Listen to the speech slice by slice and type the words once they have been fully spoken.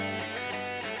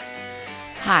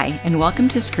Hi, and welcome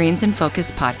to Screens in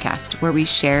Focus podcast, where we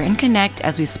share and connect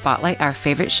as we spotlight our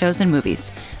favorite shows and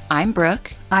movies. I'm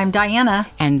Brooke. I'm Diana.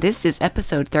 And this is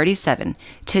episode 37.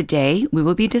 Today, we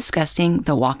will be discussing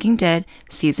The Walking Dead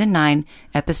Season 9,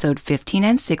 episode 15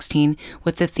 and 16,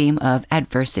 with the theme of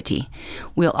adversity.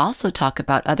 We'll also talk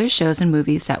about other shows and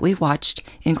movies that we've watched,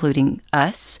 including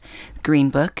Us, Green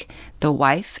Book, The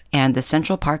Wife, and The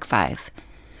Central Park 5.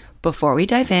 Before we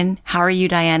dive in, how are you,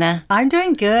 Diana? I'm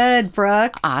doing good,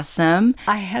 Brooke. Awesome.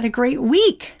 I had a great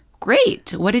week.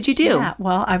 Great. What did you do? Yeah,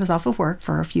 well, I was off of work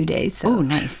for a few days. So. Oh,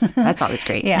 nice. That's always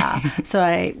great. Yeah. So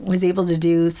I was able to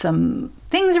do some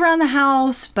things around the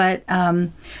house, but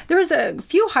there was a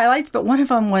few highlights, but one of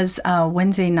them was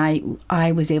Wednesday night,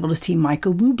 I was able to see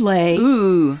Michael Bublé.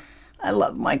 Ooh. I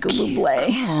love Michael Bublé.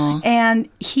 Aww. And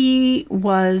he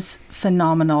was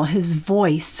phenomenal. His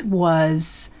voice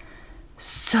was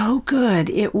so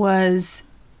good. It was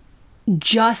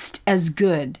just as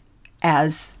good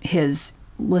as his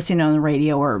listening on the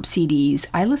radio or CDs.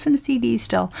 I listen to CDs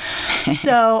still.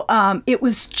 So it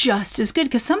was just as good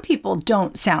because some people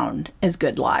don't sound as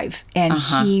good live. And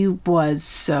he was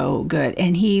so good.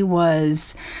 And he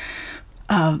was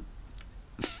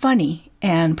funny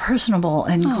and personable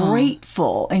and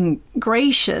grateful and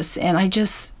gracious. And I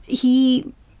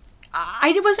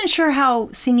wasn't sure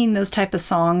how singing those type of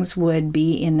songs would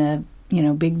be in a,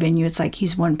 big venue. It's like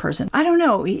he's one person. I don't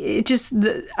know.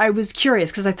 I was curious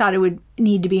because I thought it would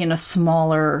need to be in a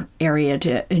smaller area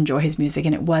to enjoy his music,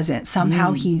 and it wasn't.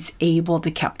 Somehow he's able to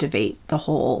captivate the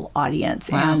whole audience.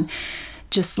 Wow. And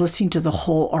just listening to the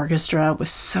whole orchestra was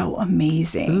so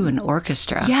amazing. Ooh, an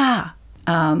orchestra. Yeah.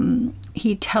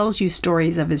 He tells you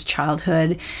stories of his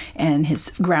childhood and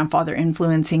his grandfather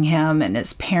influencing him and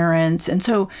his parents. And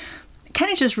so it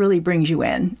kind of just really brings you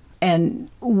in. And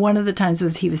one of the times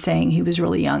he was saying he was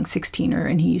really young, 16,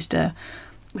 and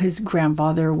his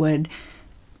grandfather would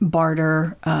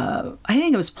barter, I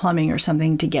think it was plumbing or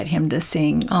something, to get him to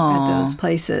sing at those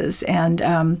places. And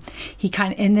and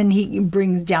then he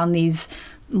brings down these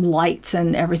lights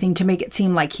and everything to make it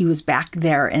seem like he was back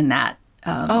there in that.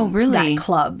 Really? That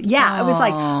club. Yeah, it was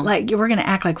like we're going to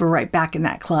act like we're right back in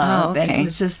that club. Oh, okay. And it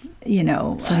was just,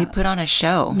 So he put on a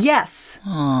show. Yes.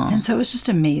 Aww. And so it was just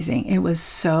amazing. It was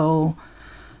so,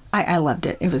 I loved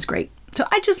it. It was great. So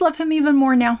I just love him even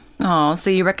more now. Oh,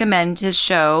 so you recommend his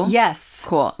show? Yes.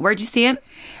 Cool. Where'd you see it?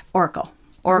 Oracle.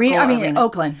 Arena.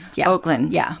 Oakland. Yeah.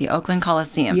 Oakland. Yeah. The Oakland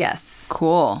Coliseum. Yes.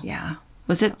 Cool. Yeah.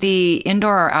 Was it the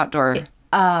indoor or outdoor?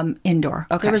 Indoor.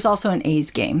 Okay. There was also an A's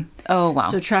game. Oh, wow.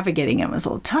 So traffic getting in was a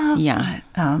little tough. Yeah.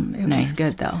 But, it was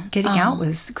good, though. Getting out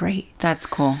was great. That's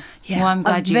cool. Yeah. Well, I'm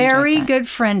glad you enjoyed A very that. good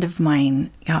friend of mine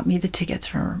got me the tickets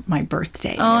for my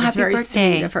birthday. Oh, it was happy very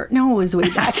birthday. Sweet of her. No, it was way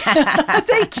back.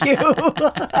 Thank you.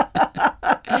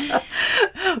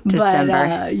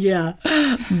 December.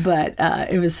 But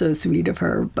it was so sweet of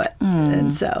her.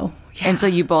 And so... Yeah. And so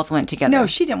you both went together? No,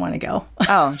 she didn't want to go.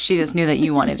 Oh, she just knew that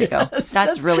you wanted to go.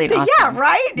 That's really awesome. Yeah,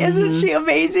 right? Isn't she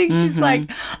amazing? She's like,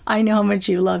 I know how much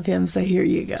you love him, so here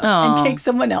you go. And take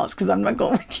someone else because I'm not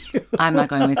going with you. I'm not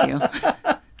going with you.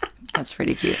 That's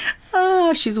pretty cute.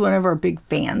 Oh, she's one of our big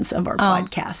fans of our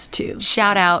podcast, too.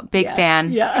 Shout out, big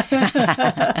fan. Yeah.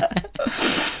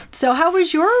 So how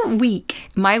was your week?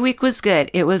 My week was good.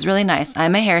 It was really nice.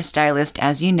 I'm a hairstylist,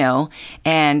 as you know,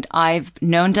 and I've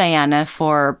known Diana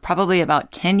for probably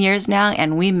about 10 years now,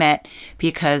 and we met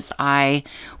because I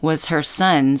was her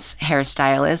son's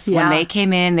hairstylist. Yeah. When they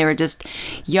came in, they were just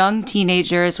young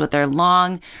teenagers with their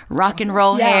long rock and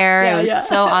roll hair. It was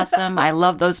so awesome. I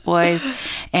love those boys.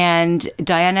 And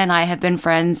Diana and I have been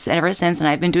friends ever since, and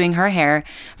I've been doing her hair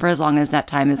for as long as that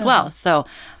time as well. So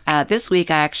this week,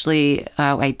 I actually,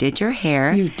 I did your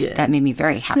hair. You did. That made me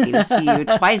very happy to see you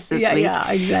twice this week.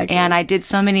 Yeah, exactly. And I did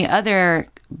so many other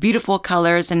beautiful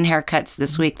colors and haircuts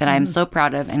this week that I'm so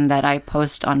proud of and that I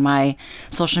post on my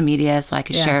social media so I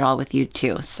could share it all with you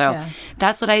too. So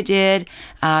that's what I did.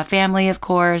 Family, of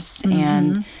course,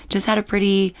 and just had a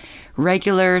pretty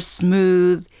regular,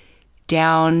 smooth,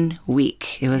 down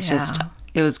week. It was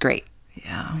it was great.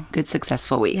 Yeah. Good,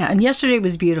 successful week. Yeah, and yesterday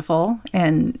was beautiful.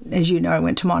 And as you know, I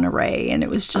went to Monterey, and it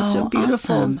was just a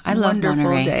beautiful, awesome. I love wonderful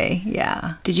Monterey. day.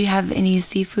 Yeah. Did you have any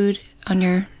seafood on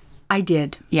your... I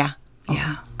did. Yeah.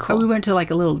 Yeah. Cool. We went to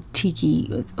like a little tiki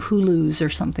Hulu's or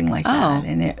something like that.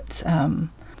 And it's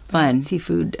fun.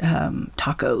 Seafood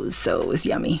tacos. So it was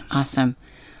yummy. Awesome.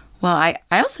 Well, I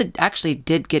also actually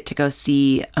did get to go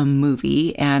see a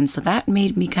movie. And so that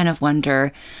made me kind of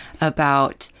wonder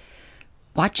about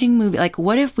watching movies. Like,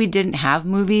 what if we didn't have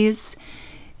movies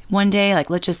one day? Like,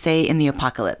 let's just say in the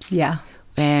apocalypse. Yeah.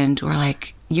 And we're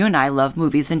like, you and I love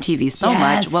movies and TV so Yes.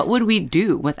 much. What would we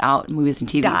do without movies and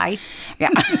TV? Die. Yeah,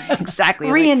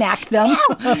 exactly. Reenact them.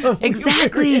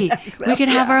 Exactly. We could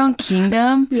have our own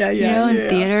kingdom, in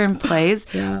theater and plays.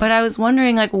 Yeah. But I was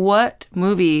wondering, like, what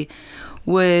movie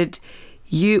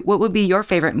what would be your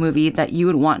favorite movie that you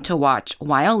would want to watch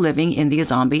while living in the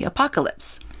zombie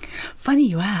apocalypse? Funny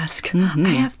you ask. I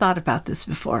have thought about this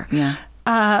before. Yeah.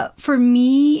 For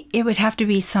me, it would have to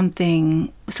be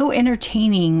something so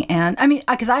entertaining. And I mean,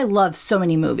 because I love so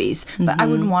many movies, but I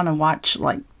wouldn't want to watch,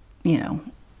 like,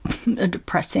 a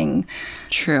depressing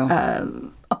True.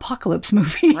 apocalypse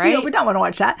movie. Right. I would not want to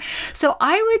watch that. So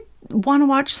I would want to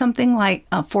watch something like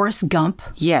Forrest Gump,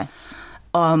 Yes.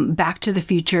 Back to the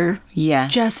Future.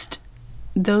 Yes. Just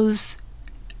those.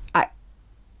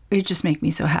 It just make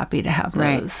me so happy to have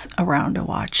Right. those around to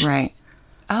watch. Right.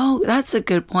 Oh, that's a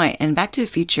good point. And Back to the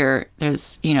Future,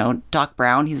 there's, Doc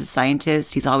Brown. He's a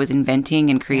scientist. He's always inventing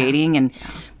and creating. And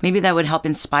maybe that would help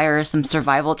inspire some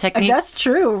survival techniques. That's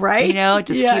true, right?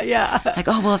 Just keep like,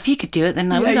 oh, well, if he could do it, then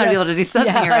we got to be able to do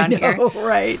something around here.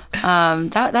 Right.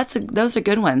 Those are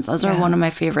good ones. Those are one of my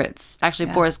favorites.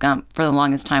 Actually, Forrest Gump, for the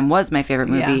longest time, was my favorite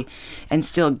movie and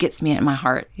still gets me in my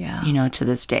heart, to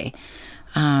this day.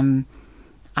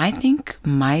 I think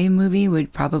my movie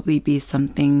would probably be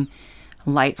something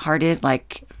lighthearted,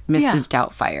 like Mrs.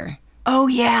 Doubtfire. Oh,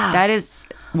 yeah. That is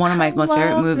one of my most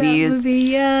favorite movies. That movie,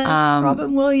 yes.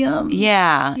 Robin Williams.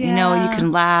 Yeah. You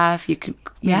can laugh, you can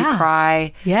maybe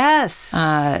cry. Yes.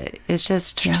 It's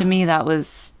just, to me,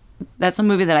 that's a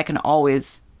movie that I can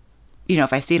always,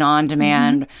 if I see it on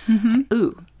demand,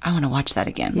 ooh, I want to watch that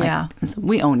again. Yeah. Like,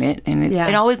 we own it, and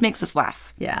it always makes us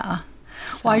laugh. Yeah.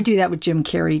 So. Well, I do that with Jim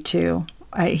Carrey, too.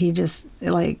 He just,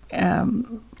 like,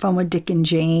 Fun with Dick and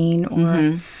Jane,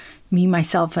 or Me,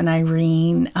 Myself, and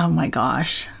Irene. Oh, my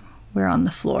gosh. We're on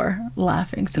the floor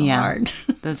laughing so hard.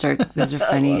 Those are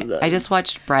funny. I just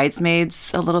watched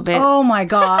Bridesmaids a little bit. Oh, my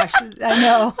gosh. I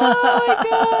know. Oh,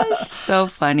 my gosh. So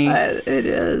funny. It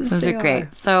is. Those are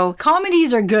great. So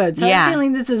comedies are good. So I'm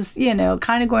feeling this is,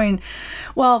 kind of going,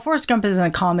 well, Forrest Gump isn't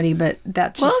a comedy, but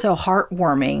that's just so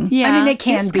heartwarming. Yeah. I mean, it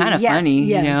can be. Kind of funny,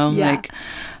 yes, like,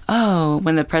 oh,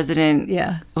 when the president,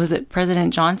 was it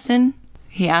President Johnson?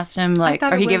 He asked him, like,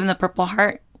 or he gave him the Purple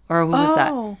Heart, or who was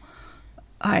that?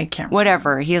 I can't remember.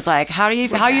 Whatever. He was like, how are you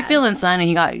feeling, son? And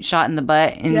he got shot in the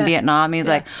butt in Vietnam. He's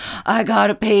like, I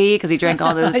gotta pee, because he drank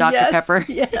all this Dr. Pepper.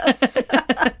 Yes.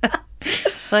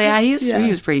 So he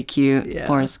was pretty cute,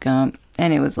 Forrest Gump,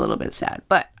 and it was a little bit sad,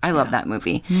 but I love that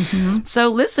movie. So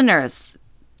listeners,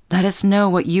 let us know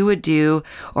what you would do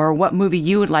or what movie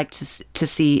you would like to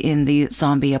see in the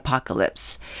zombie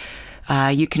apocalypse.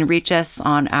 You can reach us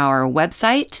on our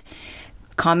website,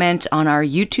 comment on our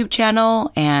YouTube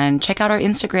channel, and check out our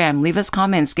Instagram. Leave us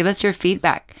comments. Give us your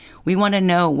feedback. We want to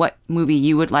know what movie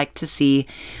you would like to see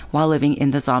while living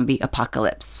in the zombie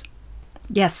apocalypse.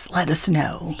 Yes, let us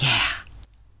know. Yeah.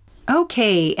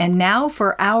 Okay, and now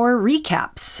for our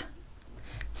recaps.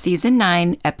 Season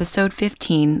 9, Episode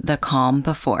 15, The Calm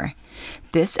Before.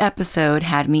 This episode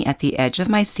had me at the edge of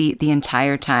my seat the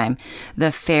entire time.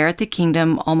 The fair at the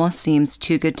kingdom almost seems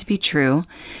too good to be true.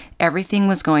 Everything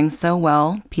was going so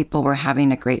well. People were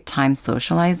having a great time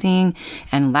socializing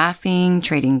and laughing,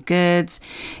 trading goods,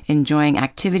 enjoying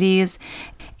activities,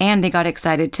 and they got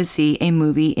excited to see a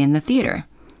movie in the theater.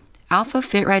 Alpha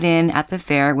fit right in at the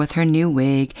fair with her new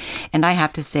wig, and I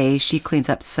have to say, she cleans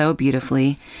up so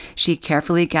beautifully. She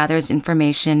carefully gathers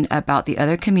information about the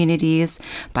other communities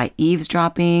by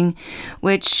eavesdropping,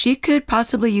 which she could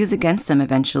possibly use against them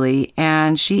eventually,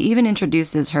 and she even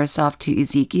introduces herself to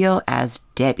Ezekiel as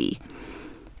Debbie.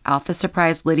 Alpha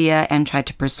surprised Lydia and tried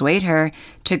to persuade her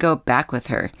to go back with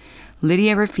her.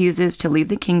 Lydia refuses to leave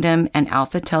the kingdom, and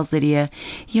Alpha tells Lydia,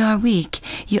 "You're weak.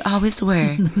 You always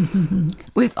were."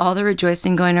 With all the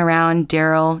rejoicing going around,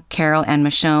 Daryl, Carol, and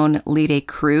Michonne lead a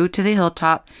crew to the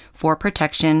hilltop for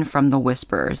protection from the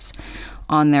Whisperers.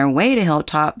 On their way to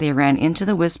Hilltop, they ran into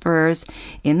the Whisperers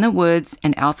in the woods,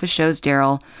 and Alpha shows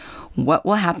Daryl what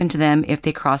will happen to them if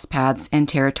they cross paths and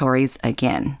territories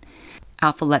again.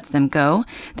 Alpha lets them go.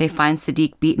 They find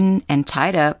Sadiq beaten and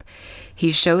tied up.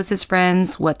 He shows his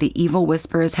friends what the evil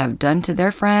Whisperers have done to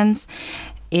their friends.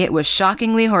 It was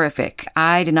shockingly horrific.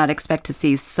 I did not expect to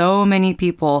see so many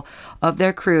people of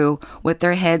their crew with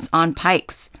their heads on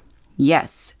pikes.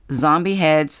 Yes, zombie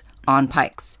heads on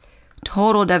pikes.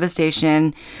 Total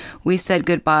devastation. We said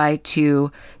goodbye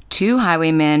to 2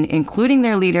 highwaymen, including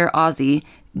their leader, Ozzy,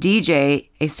 DJ,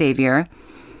 a savior,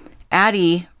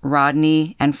 Addie,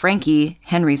 Rodney, and Frankie,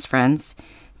 Henry's friends,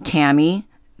 Tammy,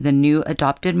 the new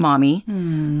adopted mommy,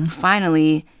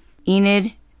 finally,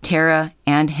 Enid, Tara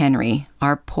and Henry,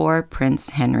 our poor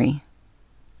Prince Henry.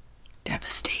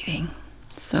 Devastating.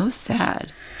 So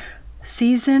sad.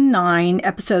 Season 9,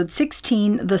 Episode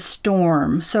 16, The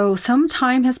Storm. So some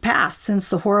time has passed since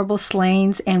the horrible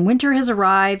slayings, and winter has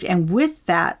arrived, and with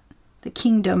that, the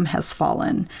kingdom has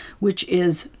fallen, which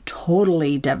is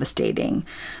totally devastating.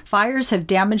 Fires have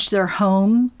damaged their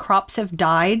home, crops have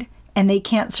died, and they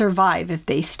can't survive if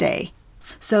they stay.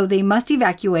 So they must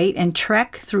evacuate and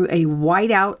trek through a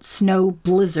whiteout snow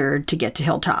blizzard to get to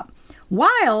Hilltop,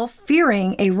 while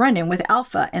fearing a run-in with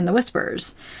Alpha and the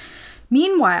Whisperers.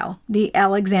 Meanwhile, the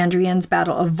Alexandrians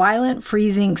battle a violent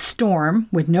freezing storm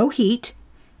with no heat,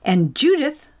 and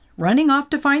Judith running off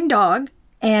to find Dog,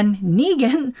 and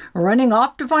Negan running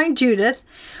off to find Judith.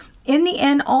 In the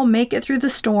end, all make it through the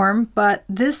storm, but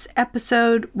this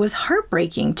episode was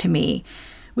heartbreaking to me.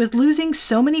 With losing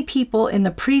so many people in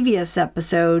the previous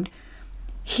episode,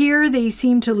 here they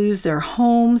seem to lose their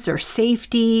homes, their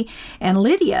safety, and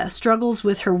Lydia struggles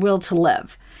with her will to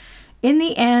live. In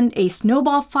the end, a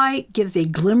snowball fight gives a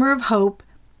glimmer of hope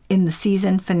in the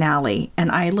season finale, and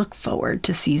I look forward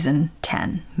to season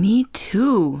 10. Me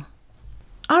too.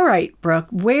 All right, Brooke,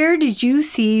 where did you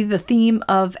see the theme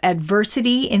of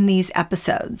adversity in these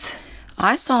episodes?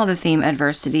 I saw the theme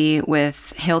adversity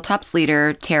with Hilltop's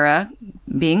leader, Tara,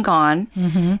 being gone,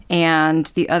 and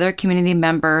the other community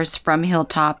members from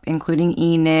Hilltop, including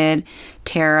Enid,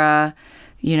 Tara,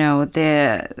 you know,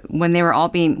 when they were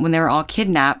all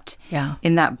kidnapped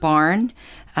in that barn,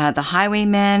 the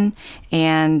highwaymen,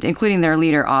 and including their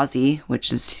leader Ozzy,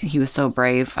 he was so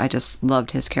brave. I just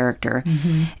loved his character.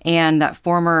 And that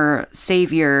former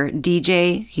savior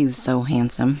DJ, he's so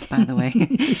handsome, by the way.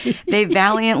 They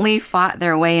valiantly fought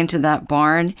their way into that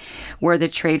barn where the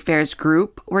Trade Fairs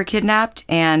group were kidnapped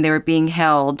and they were being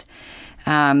held.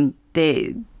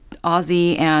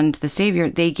 Ozzy and the savior,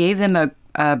 they gave them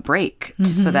a break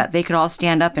so that they could all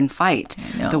stand up and fight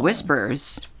the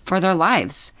Whisperers for their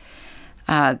lives.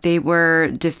 They were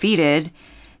defeated,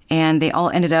 and they all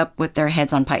ended up with their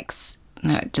heads on pikes.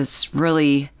 Just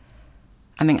really,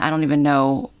 I mean, I don't even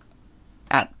know.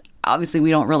 Obviously, we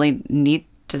don't really need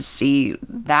to see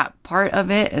that part of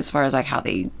it as far as like how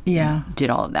they did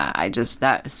all of that.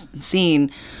 That scene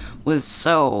was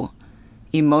so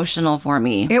emotional for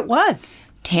me. It was.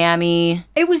 Tammy.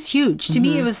 It was huge. To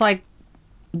me, it was like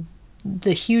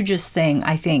the hugest thing,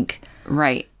 I think.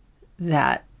 Right.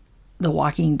 That The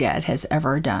Walking Dead has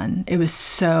ever done. It was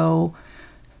so,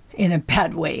 in a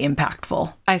bad way,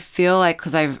 impactful. I feel like,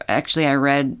 because I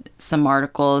read some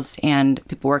articles and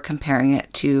people were comparing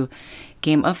it to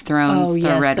Game of Thrones,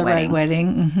 The Red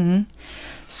Wedding.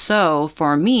 So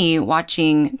for me,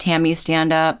 watching Tammy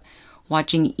stand up,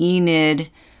 watching Enid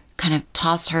kind of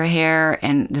toss her hair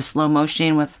and the slow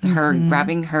motion with her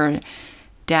grabbing her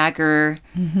dagger,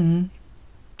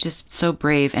 just so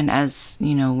brave. And as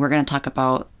you know, we're going to talk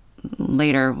about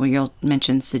later where you'll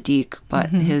mention Siddiq, but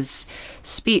his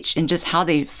speech and just how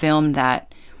they filmed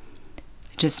that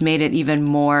just made it even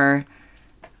more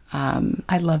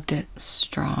I loved it.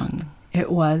 Strong.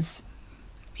 It was.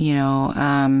 You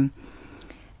know,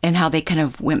 and how they kind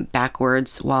of went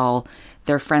backwards while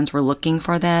their friends were looking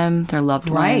for them, their loved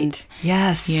ones.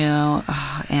 Yes. You know,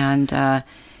 and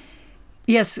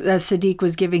yes, as Siddiq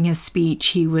was giving his speech,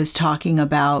 he was talking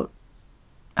about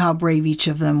how brave each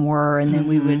of them were, and then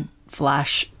we would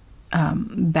flash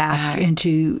back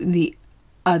into the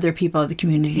other people of the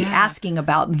community asking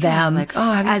about them, like,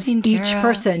 oh, have you seen Tara? Each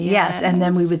person. Yes. And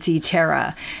then we would see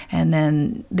Tara, and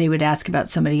then they would ask about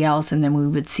somebody else, and then we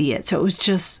would see it. So it was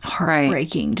just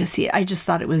heartbreaking to see it. I just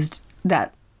thought it was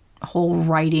that whole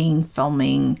writing,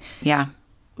 filming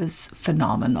was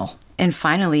phenomenal. And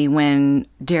finally, when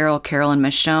Daryl, Carol, and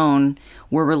Michonne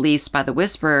were released by the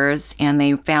Whisperers, and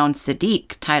they found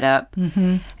Siddiq tied up,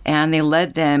 and they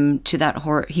led them to that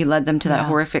that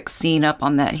horrific scene up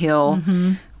on that hill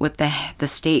with the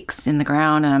stakes in the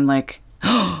ground, and I'm like,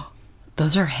 oh,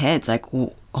 those are heads. Like,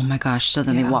 oh my gosh! So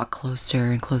then they walk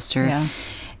closer and closer,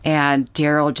 and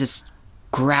Daryl just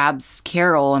grabs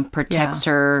Carol and protects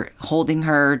her, holding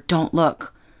her. Don't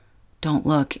look.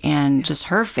 And just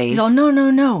her face. He's all,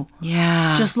 no.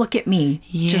 Yeah. Just look at me.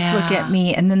 Yeah. Just look at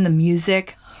me. And then the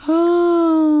music.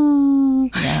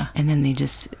 Yeah. And then they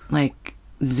just like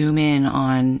zoom in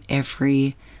on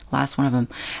every last one of them.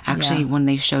 Actually, when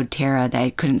they showed Tara, they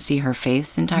couldn't see her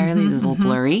face entirely. It was a little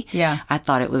blurry. Yeah. I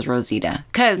thought it was Rosita.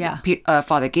 Because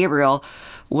Father Gabriel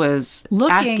was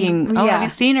asking, have you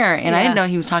seen her? And I didn't know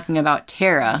he was talking about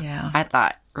Tara. Yeah. I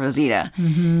thought Rosita.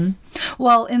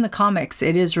 Well, in the comics,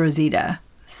 it is Rosita.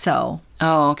 So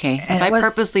Oh, okay. And So I it was-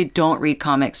 purposely don't read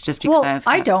comics just because Well,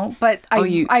 I don't, but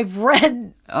I've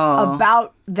read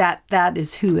about that. That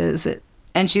is who is it?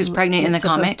 And she's pregnant in the It's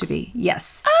supposed comics? to be.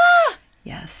 Yes.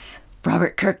 Yes.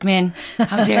 Robert Kirkman,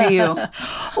 how dare you?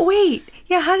 Oh, wait.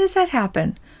 Yeah, how does that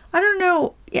happen? I don't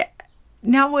know. Yeah.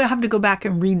 Now we'll have to go back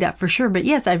and read that for sure. But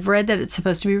yes, I've read that it's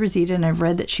supposed to be Rosita, and I've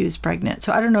read that she was pregnant.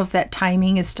 So I don't know if that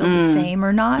timing is still the same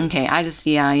or not. Okay, I just,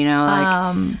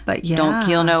 like, But yeah. don't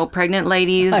kill no pregnant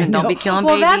ladies and don't be killing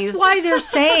well, babies. that's why they're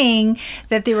saying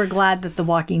that they were glad that The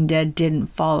Walking Dead didn't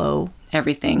follow,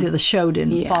 Everything. the show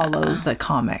didn't follow the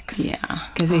comics. Yeah.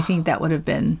 Because they think that would have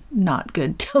been not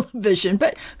good television.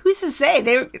 But who's to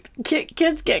say?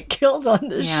 Kids get killed on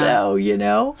the show, you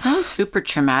know? Sounds super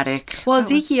traumatic. Well, That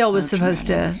was Ezekiel was so supposed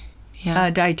traumatic.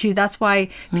 to die too. That's why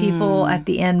people at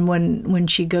the end, when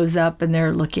she goes up and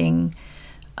they're looking,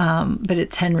 but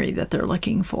it's Henry that they're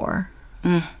looking for.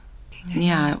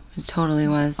 Yeah, it totally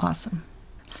was. Awesome.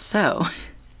 So,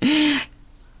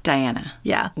 Diana.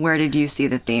 Yeah. Where did you see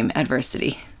the theme,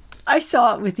 adversity? I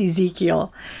saw it with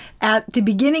Ezekiel. At the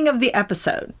beginning of the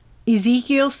episode,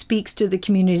 Ezekiel speaks to the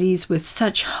communities with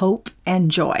such hope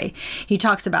and joy. He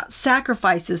talks about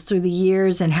sacrifices through the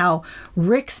years and how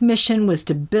Rick's mission was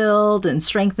to build and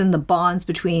strengthen the bonds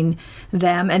between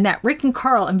them, and that Rick and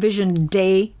Carl envisioned a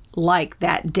day like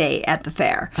that day at the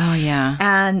fair. Oh, yeah.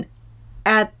 And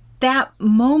at that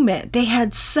moment, they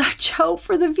had such hope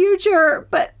for the future.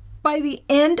 But by the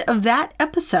end of that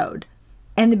episode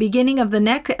and the beginning of the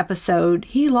next episode,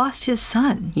 he lost his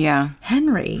son, Yeah.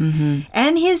 Henry,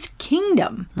 and his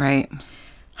kingdom. Right.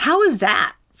 How is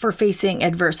that for facing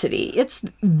adversity? It's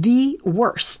the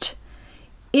worst.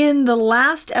 In the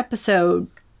last episode,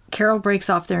 Carol breaks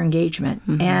off their engagement.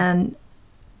 And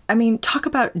I mean, talk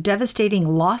about devastating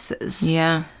losses.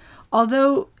 Yeah.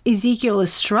 Although Ezekiel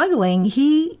is struggling,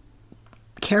 he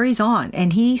carries on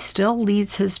and he still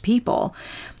leads his people.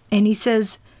 And he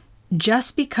says,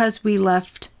 just because we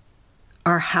left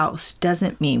our house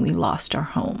doesn't mean we lost our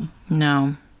home.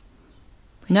 No.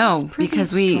 No, pretty because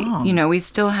strong. we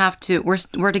still have to,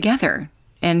 we're together.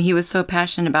 And he was so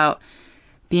passionate about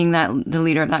being the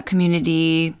leader of that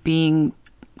community, being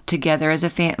together as a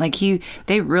fan. Like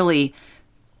they really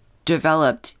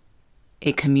developed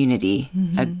a community,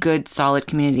 a good, solid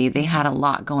community. They had a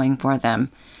lot going for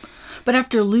them. But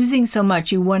after losing so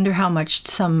much, you wonder how much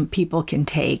some people can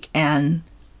take. And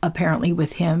apparently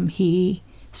with him, he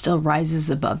still rises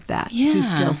above that. Yeah. He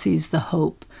still sees the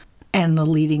hope and the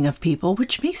leading of people,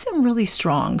 which makes him really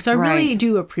strong. So I really Right.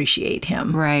 do appreciate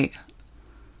him. Right.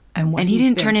 And And he he's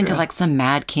didn't been turn into through. like some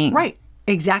mad king. Right.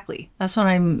 Exactly. That's what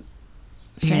I'm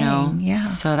saying. Yeah.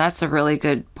 So that's a really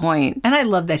good point. And I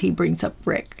love that he brings up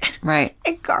Rick Right.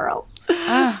 and Carl.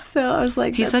 So I was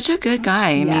like, He's that's- such a good guy.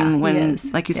 I Yeah, mean, he when, is.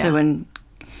 like you Yeah. said, when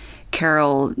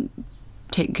Carol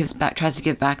tries to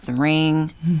give back the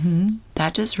ring,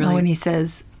 that just really, when he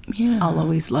says, yeah, I'll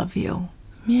always love you.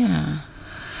 yeah.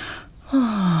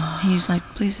 He's like,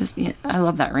 please just, yeah, I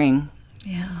love that ring.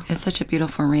 Yeah. It's such a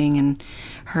beautiful ring, and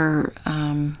her,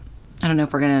 I don't know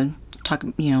if we're gonna talk,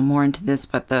 more into this,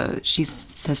 but she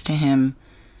says to him,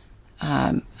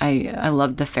 I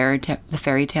loved the fairy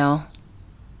tale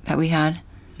that we had.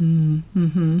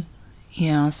 Mm-hmm.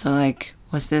 So like,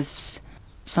 was this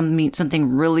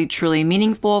something really truly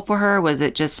meaningful for her? Was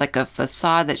it just like a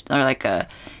facade or like a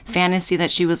fantasy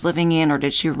that she was living in, or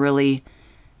did she really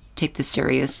take this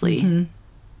seriously?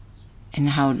 And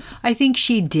how I think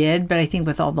she did, but I think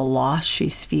with all the loss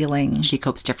she's feeling. she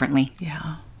copes differently.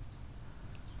 Yeah.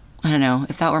 I don't know.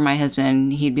 If that were my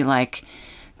husband, he'd be like,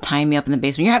 tying me up in the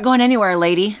basement. You're not going anywhere,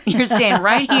 lady. You're staying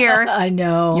right here. I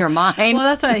know. You're mine. Well,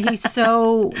 that's why he's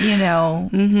so,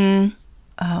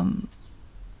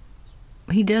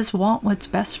 he does want what's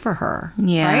best for her.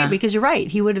 Yeah. Right? Because you're right.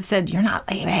 He would have said, you're not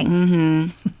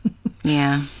leaving.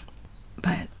 Yeah.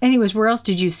 But anyways, where else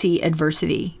did you see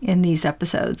adversity in these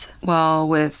episodes? Well,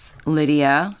 with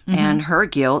Lydia and her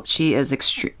guilt,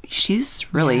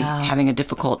 she's really Yeah. having a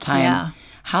difficult time. Yeah.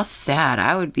 How sad.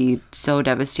 I would be so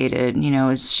devastated.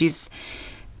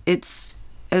 It's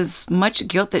as much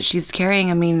guilt that she's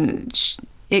carrying. I mean,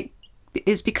 it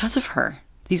is because of her.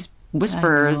 These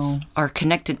whisperers are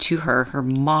connected to her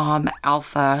mom,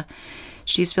 Alpha.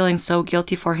 She's feeling so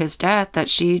guilty for his death that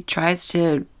she tries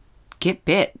to get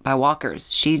bit by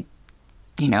walkers. It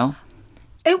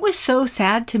was so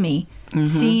sad to me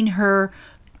seeing her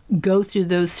go through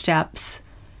those steps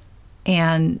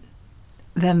and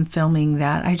them filming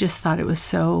that. I just thought it was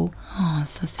so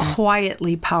so sad.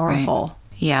 quietly powerful.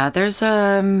 Yeah, there's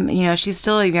she's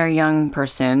still a very young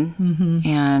person,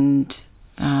 and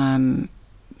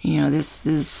this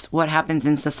is what happens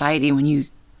in society when you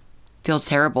feel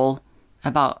terrible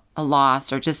about a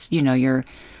loss or just,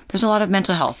 there's a lot of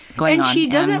mental health going on. And she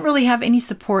doesn't really have any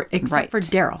support except Right. for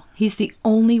Daryl. He's the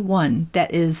only one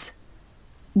that is,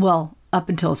 well, up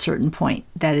until a certain point,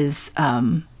 that is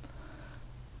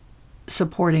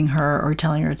supporting her or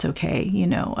telling her it's okay.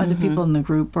 Other people in the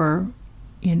group are,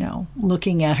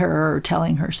 looking at her or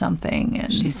telling her something.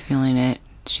 And She's feeling it.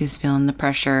 She's feeling the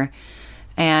pressure.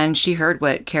 And she heard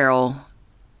what Carol,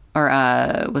 or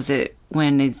was it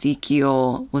when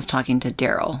Ezekiel was talking to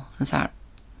Daryl? Is that?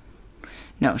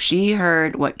 No, she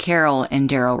heard what Carol and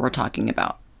Daryl were talking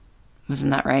about.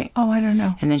 Wasn't that right? Oh, I don't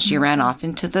know. And then she ran off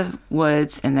into the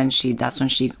woods, and then that's when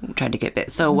she tried to get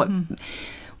bit. So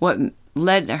what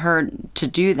led her to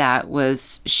do that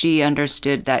was she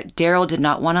understood that Daryl did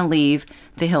not want to leave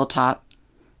the hilltop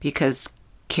because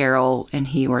Carol and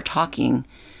he were talking.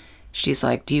 She's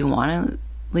like, "Do you want to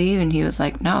leave?" And he was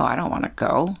like, "No, I don't want to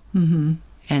go." Mm-hmm.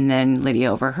 And then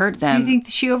Lydia overheard them. You think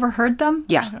she overheard them?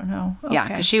 Yeah. I don't know. Okay. Yeah,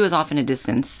 because she was off in a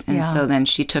distance. And Yeah. so then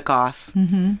she took off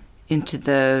into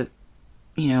the,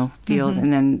 field.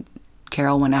 And then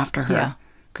Carol went after Yeah. her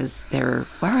because where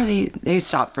are they? They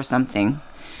stopped for something.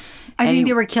 I think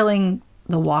they were killing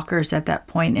the walkers at that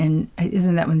point. And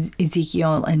isn't that when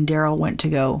Ezekiel and Daryl went to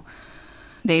go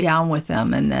down with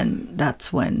them? And then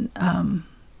that's when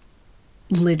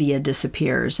Lydia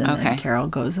disappears and then Carol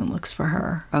goes and looks for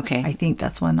her. Okay. I think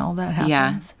that's when all that happens.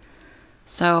 Yeah.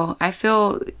 So I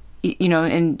feel,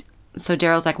 and so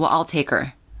Daryl's like, "Well, I'll take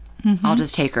her. I'll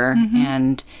just take her."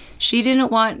 And she didn't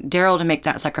want Daryl to make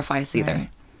that sacrifice either. Right.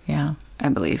 Yeah. I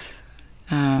believe.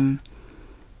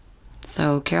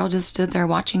 So Carol just stood there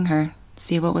watching her,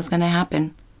 see what was going to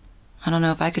happen. I don't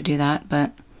know if I could do that,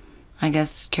 but I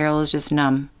guess Carol is just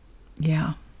numb.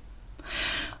 Yeah.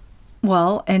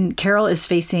 Well, and Carol is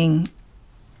facing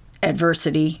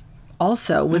adversity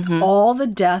also with all the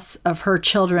deaths of her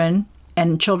children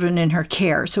and children in her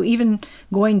care. So even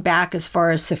going back as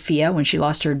far as Sophia when she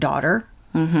lost her daughter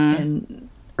and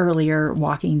earlier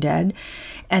Walking Dead,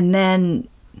 and then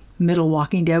middle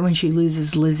Walking Dead when she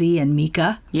loses Lizzie and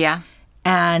Mika. Yeah.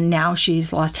 And now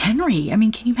she's lost Henry. I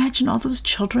mean, can you imagine all those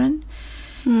children?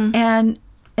 And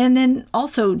then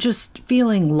also just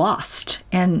feeling lost.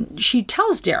 And she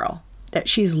tells Daryl that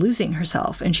she's losing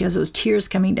herself, and she has those tears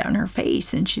coming down her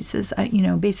face. And she says,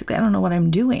 basically, I don't know what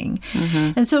I'm doing.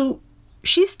 And so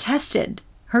she's tested.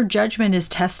 Her judgment is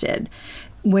tested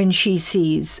when she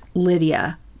sees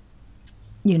Lydia,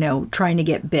 trying to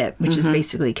get bit, which is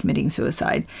basically committing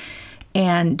suicide,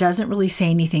 and doesn't really say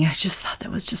anything. I just thought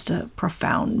that was just a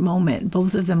profound moment.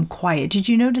 Both of them quiet. Did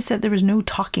you notice that there was no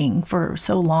talking for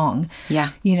so long?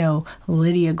 Yeah.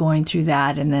 Lydia going through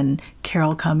that and then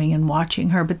Carol coming and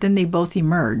watching her, but then they both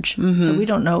emerge. So we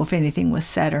don't know if anything was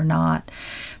said or not.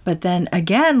 But then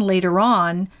again, later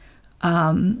on,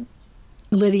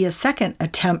 Lydia's second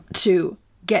attempt to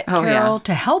get Carol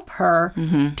to help her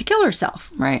to kill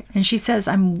herself. Right. And she says,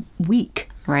 "I'm weak."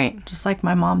 Right. Just like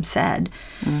my mom said.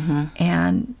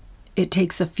 And it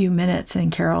takes a few minutes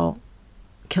and Carol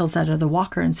kills that other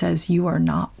walker and says, "You are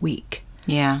not weak."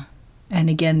 Yeah. And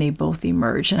again, they both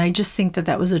emerge. And I just think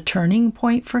that was a turning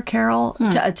point for Carol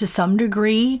to some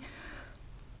degree,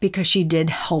 because she did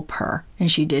help her and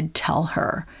she did tell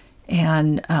her.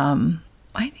 And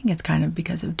I think it's kind of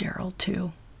because of Daryl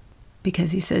too,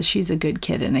 because he says she's a good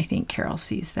kid. And I think Carol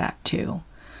sees that too.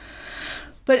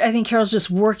 But I think Carol's just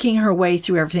working her way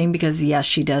through everything because, yes,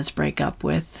 she does break up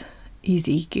with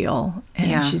Ezekiel.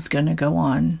 And she's going to go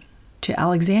on to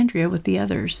Alexandria with the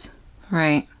others.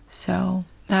 Right. So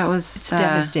that was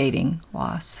devastating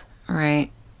loss.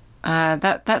 Right.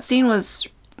 That scene was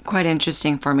quite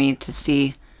interesting for me to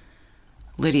see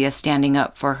Lydia standing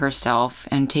up for herself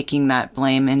and taking that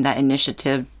blame and that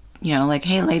initiative. Like,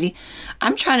 "Hey, lady,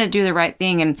 I'm trying to do the right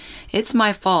thing, and it's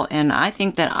my fault, and I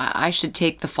think that I should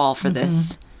take the fall for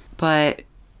this." But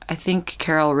I think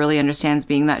Carol really understands,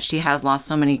 being that she has lost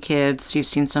so many kids, she's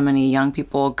seen so many young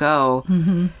people go,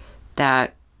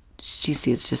 that she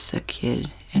sees just a kid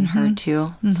in her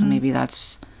too. So maybe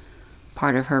that's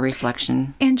part of her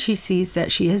reflection. And she sees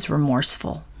that she is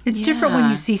remorseful. It's different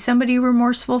when you see somebody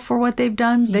remorseful for what they've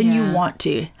done, then you want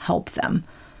to help them.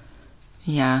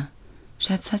 Yeah.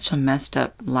 She had such a messed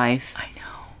up life. I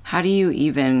know. How do you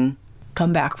even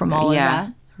come back from all of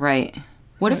that? Right.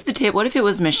 What if it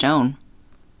was Michonne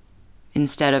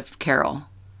instead of Carol?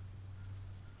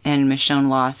 And Michonne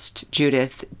lost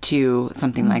Judith to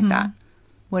something like that.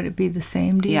 Would it be the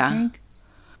same, do you think?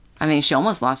 I mean, she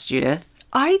almost lost Judith.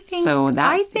 I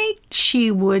think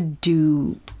she would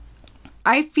do.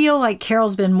 I feel like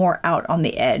Carol's been more out on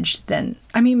the edge than,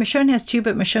 Michonne has too,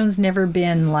 but Michonne's never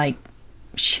been like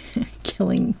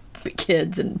killing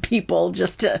kids and people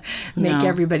just to make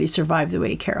everybody survive the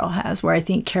way Carol has, where I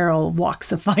think Carol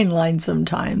walks a fine line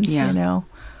sometimes, you know.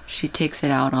 She takes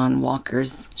it out on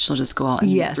walkers. She'll just go out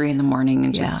at 3 a.m.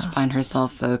 and just find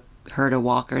herself a herd of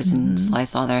walkers and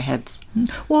slice all their heads.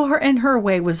 Well, her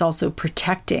way was also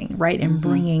protecting, right, and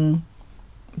bringing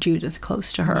Judith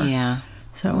close to her. Yeah.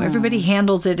 So everybody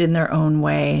handles it in their own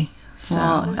way. So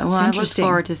I look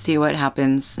forward to see what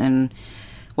happens and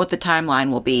what the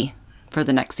timeline will be for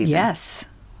the next season. Yes.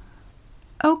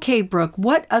 Okay, Brooke,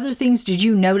 what other things did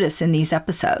you notice in these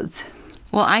episodes?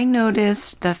 Well, I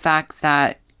noticed the fact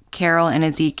that Carol and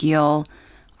Ezekiel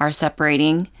are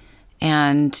separating,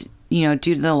 and, you know,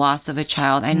 due to the loss of a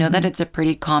child. I know that it's a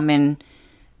pretty common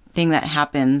thing that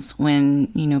happens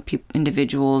when, you know,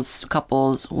 individuals,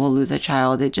 couples will lose a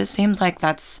child. It just seems like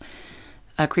that's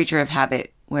a creature of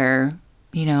habit where,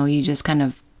 you know, you just kind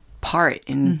of part,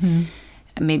 and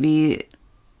maybe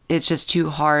it's just too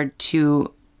hard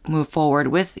to move forward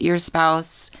with your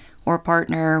spouse or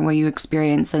partner where you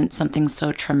experience something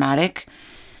so traumatic.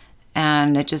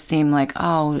 And it just seemed like,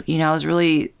 oh, you know, I was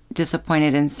really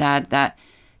disappointed and sad that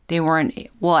they weren't,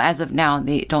 well, as of now,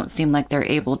 they don't seem like they're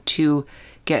able to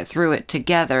get through it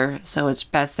together. So it's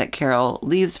best that Carol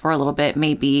leaves for a little bit.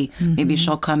 Maybe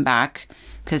she'll come back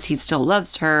because he still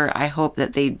loves her. I hope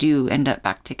that they do end up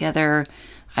back together.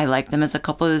 I like them as a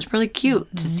couple. It was really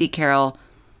cute to see Carol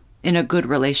in a good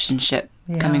relationship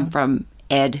coming from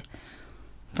Ed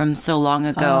from so long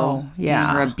ago. Oh, yeah. You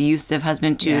know, her abusive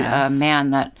husband to a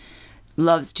man that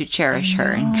loves to cherish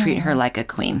her and treat her like a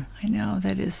queen. I know,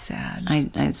 that is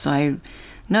sad. So I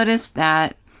noticed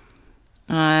that.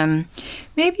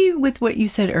 Maybe with what you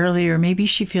said earlier, maybe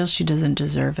she feels she doesn't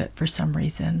deserve it for some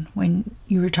reason. When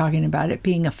you were talking about it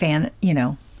being a fan, you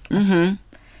know,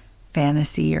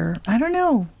 fantasy, or I don't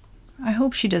know. I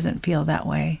hope she doesn't feel that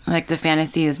way. Like the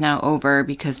fantasy is now over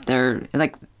because they're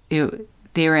like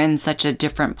they were in such a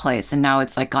different place, and now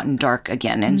it's like gotten dark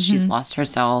again, and she's lost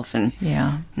herself, and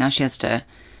now she has to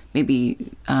maybe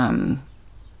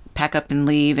pack up and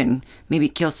leave and maybe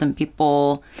kill some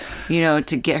people, you know,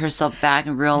 to get herself back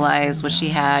and realize what she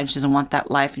had. She doesn't want that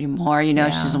life anymore, you know.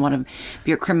 She doesn't want to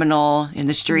be a criminal in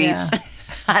the streets.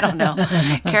 I don't know.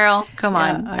 Carol, come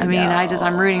on. I mean,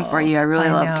 I'm rooting for you. I really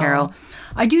love Carol.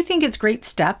 I do think it's great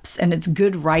steps, and it's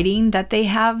good writing that they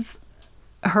have.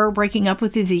 Her breaking up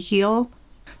with Ezekiel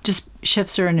just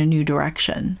shifts her in a new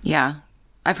direction. Yeah.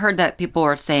 I've heard that people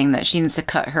are saying that she needs to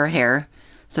cut her hair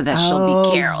so that she'll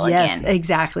be Carol again. Yes,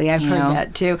 exactly. I've heard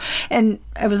that too. And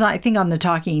I think on The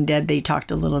Talking Dead, they talked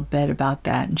a little bit about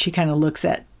that. And she kind of looks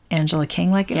at Angela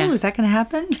King like, oh, is that going to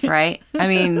happen? Right. I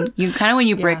mean, you kind of, when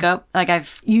you break up, like I'm a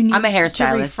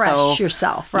hairstylist. To refresh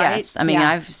yourself, right? Yes. I mean,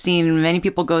 I've seen many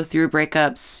people go through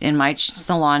breakups in my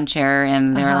salon chair,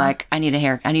 and they're like, I need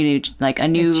a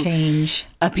new change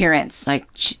appearance, like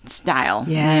style,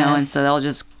 you know, and so they'll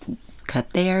just cut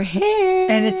their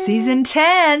hair. And it's season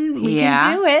 10. We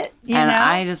can do it. You know?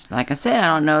 I just, like I said, I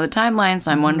don't know the timeline,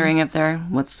 so I'm wondering if where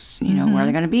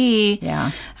they're going to be.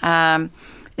 Yeah.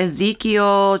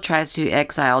 Ezekiel tries to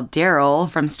exile Daryl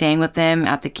from staying with them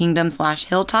at the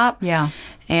kingdom/hilltop. Yeah.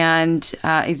 And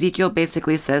Ezekiel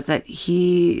basically says that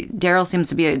Daryl seems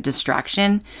to be a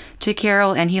distraction to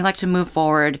Carol, and he'd like to move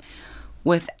forward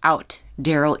without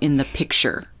Daryl in the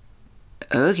picture.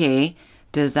 Okay.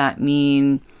 Does that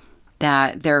mean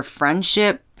that their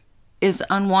friendship is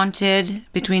unwanted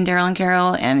between Daryl and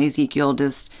Carol, and Ezekiel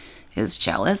just is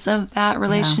jealous of that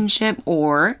relationship? Yeah.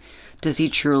 Or does he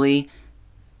truly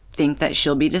think that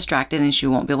she'll be distracted and she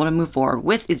won't be able to move forward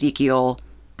with Ezekiel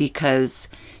because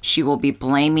she will be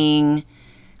blaming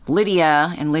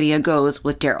Lydia, and Lydia goes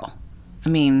with Daryl? I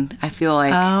mean, I feel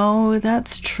like... Oh,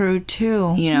 that's true,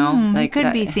 too. You know? Like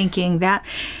could be thinking that.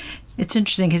 It's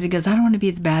interesting because he goes, I don't want to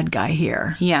be the bad guy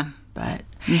here. Yeah. But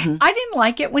I didn't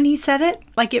like it when he said it.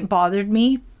 Like, it bothered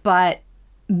me. But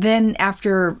then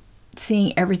after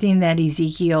seeing everything that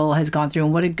Ezekiel has gone through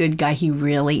and what a good guy he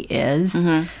really is...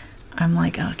 I'm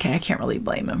like, okay, I can't really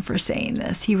blame him for saying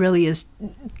this. He really is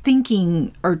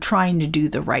thinking or trying to do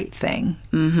the right thing.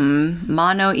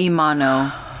 Mano y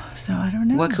mano. So I don't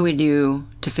know. What could we do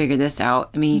to figure this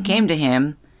out? I mean, he came to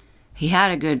him. He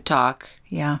had a good talk.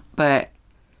 Yeah. But,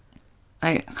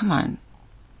 come on.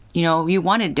 You know, you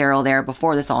wanted Daryl there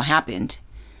before this all happened.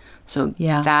 So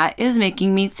that is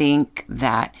making me think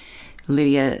that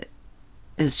Lydia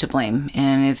is to blame.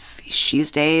 And if she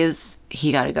stays,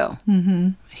 he got to go.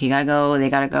 He got to go. They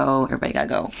got to go. Everybody got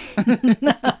to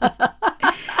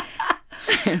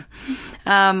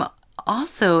go.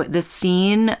 Also, the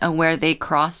scene where they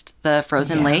crossed the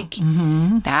frozen lake,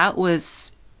 that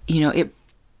was, you know,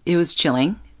 it was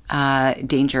chilling,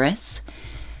 dangerous.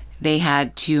 they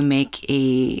had to make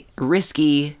a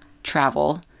risky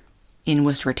travel in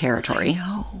Whisper territory.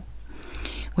 No.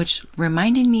 Which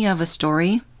reminded me of a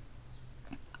story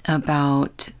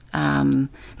about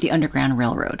the Underground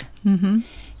Railroad. Mm-hmm.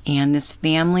 And this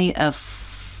family of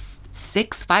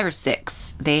 5 or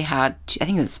 6, they had, I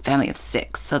think it was a family of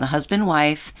 6. So the husband,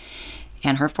 wife,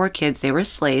 and her 4 kids, they were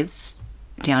slaves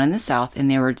down in the South, and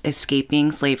they were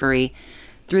escaping slavery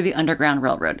through the Underground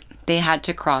Railroad. They had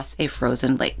to cross a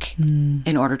frozen lake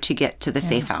in order to get to the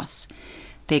safe house.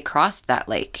 They crossed that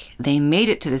lake. They made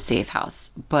it to the safe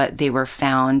house, but they were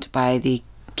found by the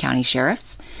county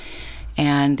sheriffs,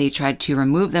 and they tried to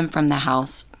remove them from the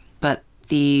house, but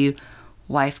the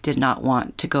wife did not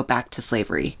want to go back to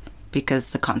slavery because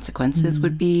the consequences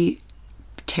would be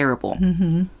terrible.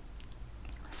 Mm-hmm.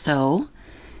 So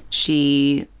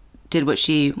she did what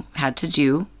she had to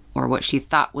do, or what she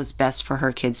thought was best for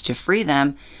her kids to free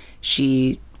them.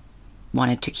 She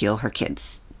wanted to kill her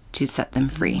kids to set them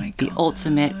free. The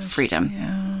ultimate freedom.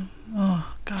 Yeah.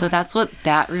 Oh, God. So that's what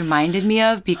that reminded me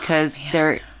of, because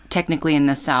they're technically in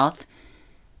the South.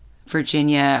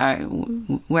 Virginia,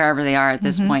 wherever they are at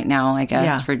this point now, I guess,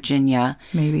 Yeah. Virginia.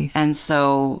 Maybe. And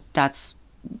so that's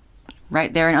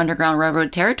right there in Underground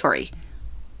Railroad territory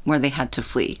where they had to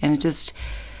flee. And it just,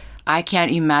 I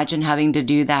can't imagine having to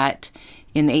do that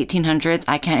in the 1800s.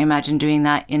 I can't imagine doing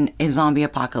that in a zombie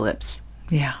apocalypse.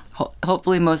 Yeah.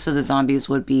 Hopefully most of the zombies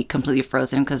would be completely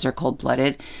frozen because they're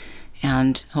cold-blooded.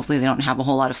 And hopefully they don't have a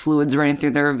whole lot of fluids running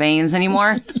through their veins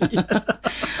anymore.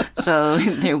 So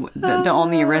the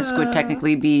only risk would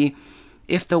technically be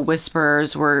if the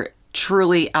Whisperers were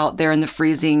truly out there in the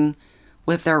freezing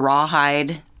with their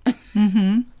rawhide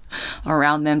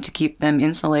around them to keep them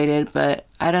insulated. But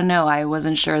I don't know. I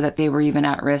wasn't sure that they were even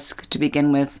at risk to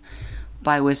begin with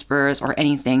by Whisperers or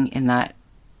anything in that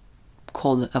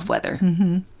cold of weather.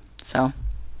 Mm-hmm. So,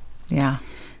 Yeah.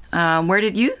 where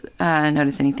did you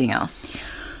notice anything else?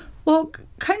 Well,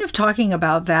 kind of talking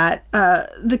about that,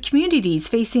 the communities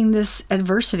facing this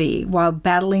adversity while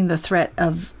battling the threat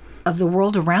of the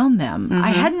world around them. I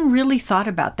hadn't really thought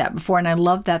about that before, and I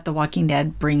love that The Walking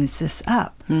Dead brings this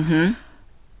up. Mm-hmm.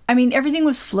 I mean, everything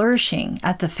was flourishing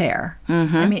at the fair.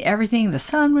 Mm-hmm. I mean, everything, the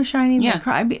sun was shining. Yeah.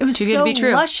 It was Too good to so be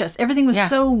true. luscious. Everything was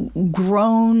so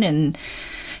grown, and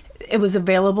it was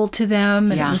available to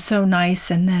them, and it was so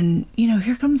nice. And then,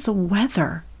 here comes the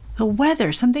weather. The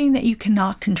weather, something that you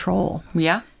cannot control.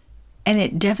 Yeah. And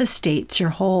it devastates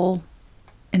your whole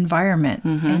environment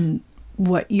and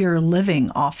what you're living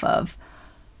off of.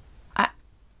 I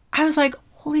was like,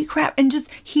 holy crap. And just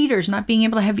heaters, not being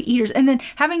able to have heaters. And then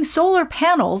having solar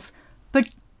panels, but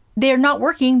they're not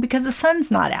working because the sun's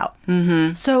not out.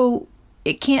 Mm-hmm. So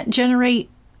it can't generate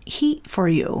heat for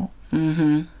you.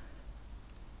 Mm-hmm.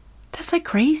 That's like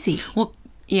crazy. Well,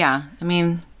 yeah. I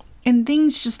mean... And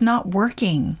things just not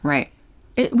working. Right.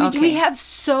 We have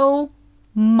so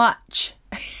much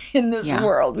in this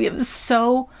world. We have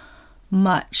so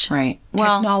much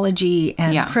technology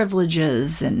and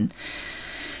privileges, and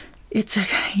it's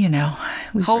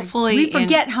hopefully we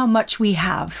forget how much we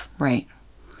have. Right.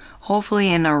 Hopefully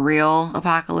in a real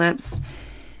apocalypse,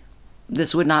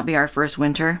 this would not be our first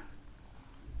winter.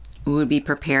 We would be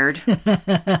prepared for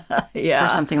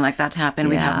something like that to happen.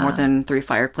 We'd have more than 3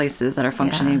 fireplaces that are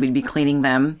functioning. We'd be cleaning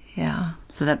them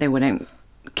so that they wouldn't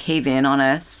cave in on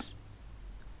us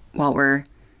while we're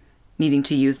needing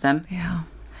to use them. Yeah.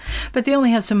 But they only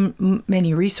have so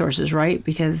many resources, right?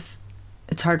 Because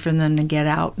it's hard for them to get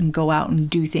out and go out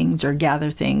and do things or gather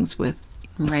things with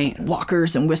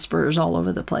walkers and whisperers all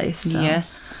over the place. So.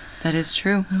 Yes, that is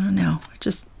true. I don't know.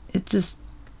 It just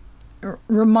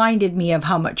reminded me of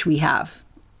how much we have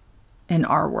in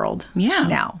our world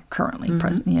now, currently,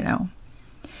 present,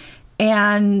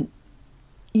 And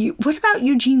what about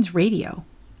Eugene's radio?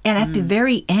 And at the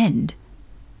very end,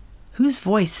 whose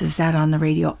voice is that on the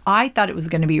radio? I thought it was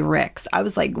going to be Rick's. I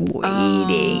was like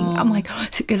waiting. I'm like,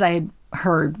 because I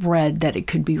had read that it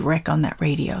could be Rick on that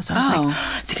radio. So I was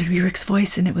like, is it going to be Rick's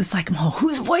voice? And it was like,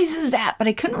 whose voice is that? But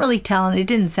I couldn't really tell, and it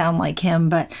didn't sound like him.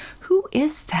 But who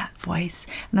is that voice?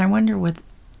 And I wonder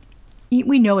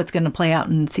we know it's going to play out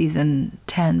in season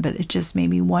 10, but it just made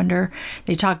me wonder.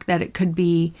 They talk that it could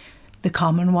be the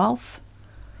Commonwealth,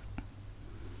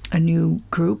 a new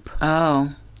group.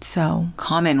 Oh. So.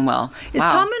 Commonwealth. Is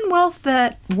Commonwealth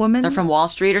that woman? They're from Wall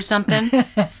Street or something?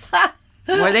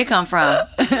 Where'd they come from?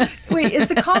 Wait, is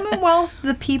the Commonwealth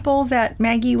the people that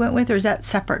Maggie went with, or is that a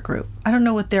separate group? I don't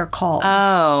know what they're called.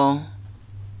 Oh.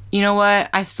 You know what?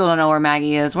 I still don't know where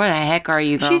Maggie is. Where the heck are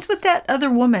you, girl? She's with that other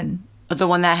woman. The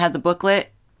one that had the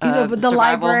booklet? the survival?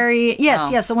 library. Yes,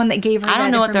 Oh. yes, the one that gave her I don't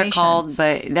that know what they're information. called,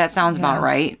 but that sounds about Yeah.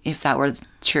 right if that were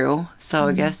true. So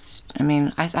I guess, I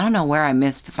mean, I don't know where I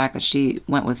missed the fact that she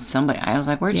went with somebody. I was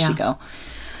like, where did Yeah. she go?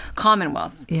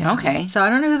 Commonwealth. Yeah. Okay. So I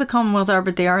don't know who the Commonwealth are,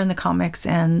 but they are in the comics,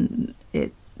 and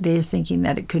they're thinking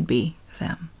that it could be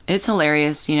them. It's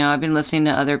hilarious. You know, I've been listening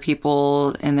to other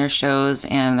people in their shows,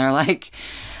 and they're like,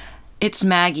 it's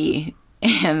Maggie.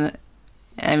 And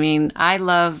I mean, I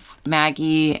love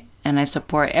Maggie and I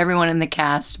support everyone in the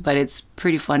cast, but it's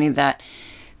pretty funny that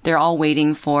they're all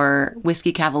waiting for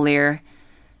Whiskey Cavalier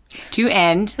to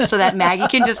end so that Maggie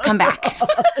can just come back.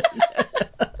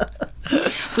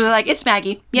 So they're like, it's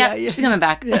Maggie. Yep, Yeah. she's coming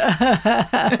back.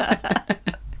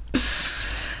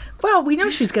 Well, we know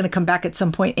she's going to come back at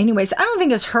some point anyways. I don't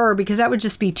think it's her because that would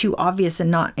just be too obvious and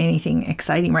not anything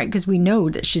exciting, right? Because we know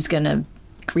that she's going to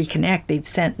reconnect. They've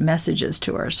sent messages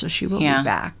to her, so she will be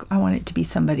back. I want it to be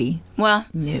somebody Well,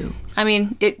 new. I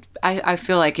mean, I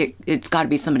feel like it's got to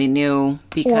be somebody new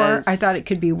because... Or I thought it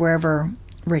could be wherever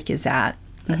Rick is at.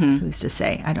 But who's to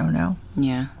say? I don't know.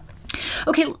 Yeah.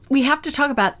 Okay, we have to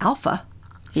talk about Alpha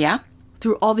Yeah?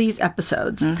 through all these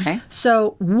episodes. Okay.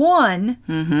 So,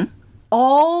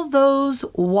 all those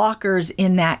walkers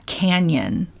in that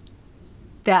canyon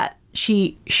that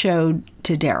she showed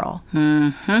to Daryl.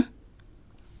 How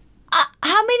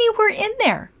many were in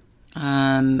there?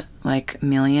 Like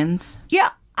millions. Yeah,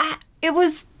 it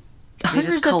was hundreds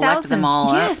just of collect thousands. them all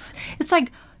up. Yes, it's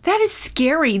like that is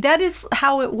scary. That is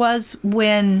how it was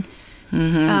when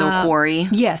The quarry.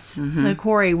 yes, the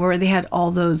quarry where they had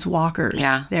all those walkers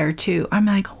Yeah. there too. I'm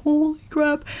like, holy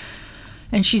crap!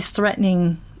 And she's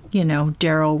threatening,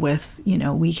 Daryl with,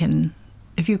 we can,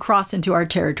 if you cross into our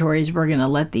territories, we're gonna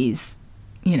let these,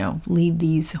 lead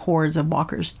these hordes of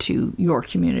walkers to your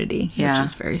community, Yeah. which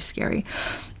is very scary.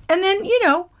 And then,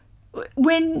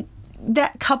 when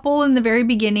that couple in the very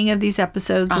beginning of these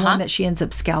episodes, the one that she ends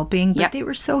up scalping, but Yep. they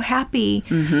were so happy.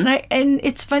 And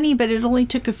it's funny, but it only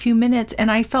took a few minutes,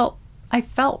 and I felt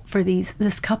for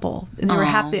this couple. They were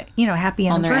happy, happy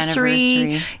On their anniversary.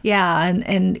 anniversary. Yeah,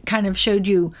 and kind of showed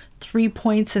you 3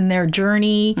 points in their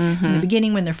journey in the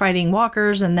beginning when they're fighting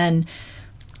walkers, and then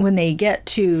when they get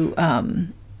to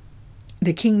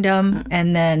the kingdom,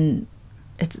 and then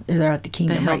they're at the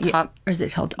kingdom, right? hilltop. Or is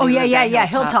it Hilltop? They Oh, live yeah, at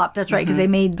Hilltop. Hilltop. That's right, because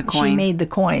she coin. made the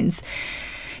coins.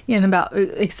 And about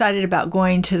excited about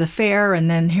going to the fair, and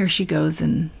then here she goes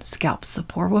and scalps the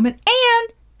poor woman, and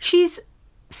she's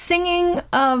singing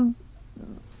a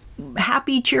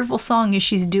happy, cheerful song as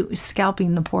she's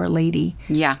scalping the poor lady,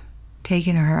 Yeah.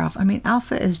 taking her hair off. I mean,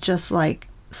 Alpha is just like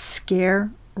scary.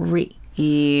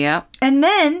 Yep. And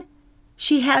then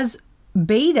she has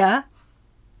Beta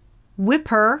whip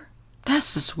her,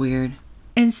 That's just weird.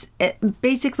 and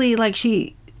basically like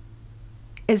she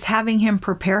is having him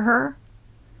prepare her.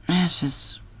 It's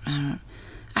just, I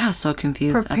was so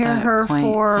confused Prepare at that her point.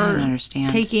 for I don't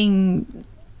understand.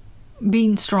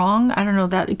 being strong. I don't know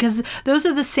that, because those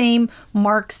are the same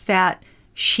marks that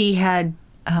she had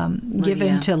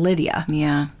given to Lydia,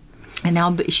 Yeah. and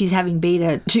now she's having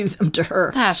Beta do them to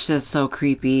her. That's just so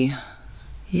creepy.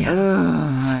 Yeah.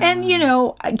 Ugh.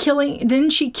 And then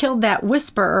she killed that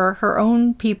Whisperer, her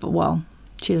own people. Well,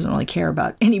 she doesn't really care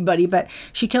about anybody, but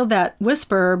she killed that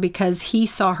Whisperer because he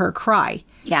saw her cry.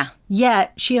 Yeah.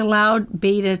 Yet she allowed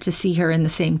Beta to see her in the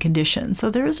same condition. So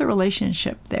there is a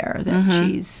relationship there that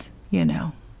she's,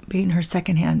 being her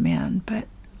secondhand man. But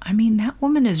I mean, that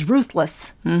woman is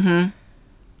ruthless. And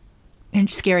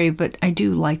scary, but I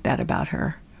do like that about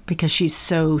her because she's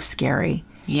so scary.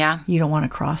 Yeah. You don't want to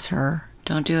cross her.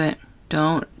 Don't do it.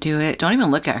 Don't do it. Don't even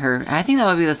look at her. I think that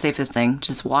would be the safest thing.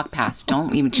 Just walk past.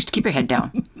 Don't even, just keep your head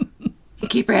down.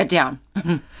 Keep your head down.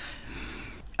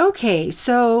 Okay,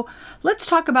 so let's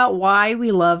talk about why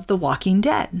we love The Walking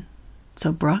Dead.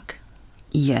 So, Brooke,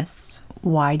 Yes.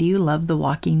 why do you love The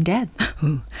Walking Dead?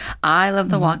 I love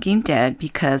The Walking Dead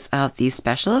because of the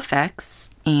special effects,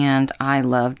 and I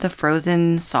loved the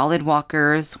frozen solid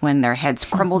walkers when their heads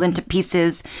crumbled into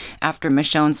pieces after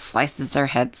Michonne slices their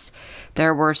heads.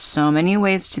 There are so many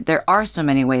ways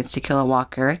to kill a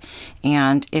walker,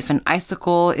 and if an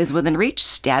icicle is within reach,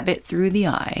 stab it through the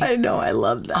eye. I know, I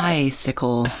love that.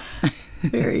 Icicle.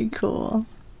 Very cool.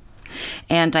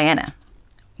 And Diana,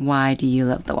 why do you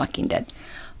love The Walking Dead?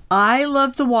 I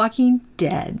love The Walking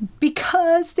Dead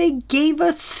because they gave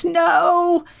us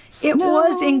snow. It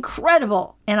was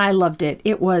incredible, and I loved it.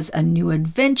 It was a new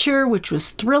adventure, which was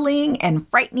thrilling and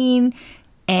frightening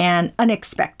and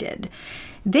unexpected.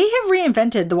 They have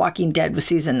reinvented The Walking Dead with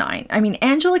season 9. I mean,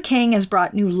 Angela Kang has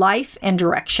brought new life and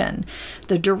direction.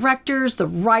 The directors, the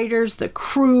writers, the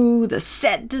crew, the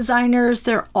set designers,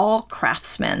 they're all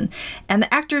craftsmen. And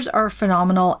the actors are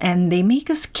phenomenal, and they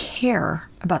make us care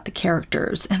about the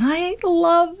characters. And I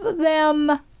love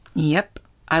them. Yep.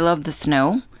 I love the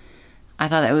snow. I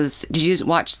thought that was... Did you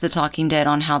watch The Talking Dead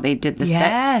on how they did the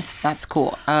Yes. set? That's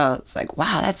cool. It's like,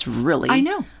 wow, that's really... I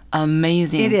know.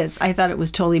 Amazing. It is. I thought it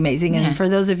was totally amazing. And for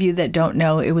those of you that don't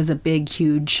know, it was a big,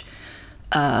 huge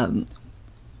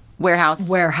warehouse,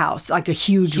 like a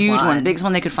huge one. The biggest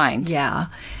one they could find. Yeah.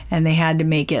 And they had to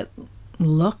make it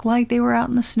look like they were out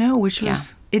in the snow, which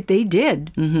was they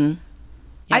did. Mm-hmm.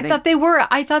 Yeah, I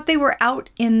thought they were out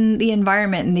in the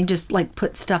environment, and they just like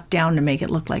put stuff down to make it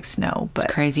look like snow. But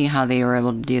it's crazy how they were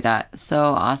able to do that.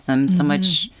 So awesome. So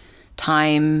much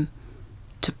time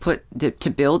to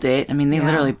build it. I mean, they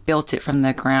literally built it from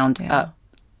the ground up,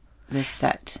 this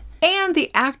set. And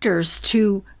the actors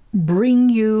to bring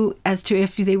you as to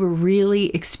if they were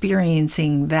really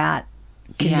experiencing that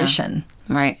condition.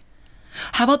 Yeah. Right.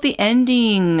 How about the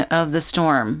ending of the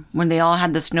storm when they all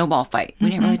had the snowball fight? We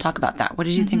didn't really talk about that. What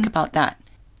did you think about that?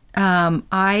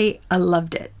 I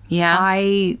loved it. Yeah.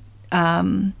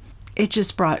 It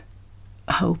just brought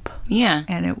hope. Yeah.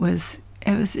 And it was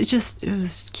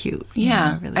cute.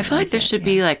 Yeah. You know, I feel like there should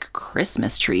be like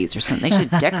Christmas trees or something. They should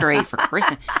decorate for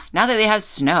Christmas. Now that they have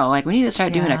snow, like we need to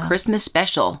start doing a Christmas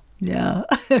special. Yeah.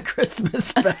 A Christmas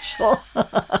special. La,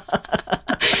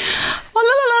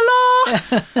 la, la,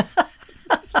 la.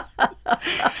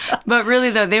 But really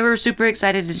though, they were super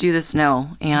excited to do the snow,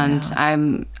 and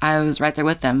I was right there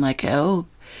with them, like, oh,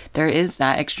 there is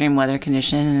that extreme weather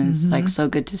condition, and it's like so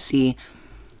good to see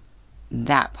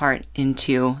that part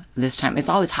into this time. It's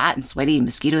always hot and sweaty,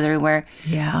 mosquitoes everywhere.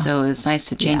 Yeah. So it's nice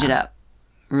to change it up.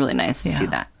 Really nice to see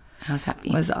that. I was happy.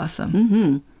 It was awesome.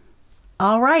 Mm-hmm.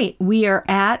 All right. We are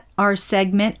at our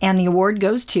segment, and the award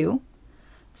goes to...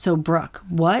 So, Brooke,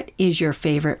 what is your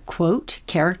favorite quote,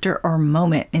 character, or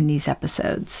moment in these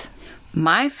episodes?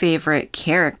 My favorite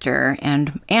character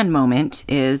and moment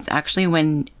is actually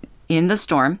when in the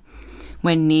storm,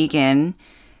 when Negan,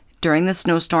 during the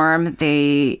snowstorm,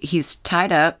 he's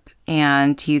tied up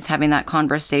and he's having that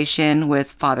conversation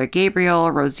with Father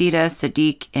Gabriel, Rosita,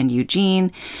 Sadiq, and Eugene,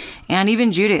 and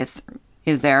even Judith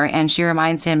is there, and she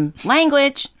reminds him,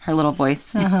 language, her little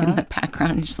voice in the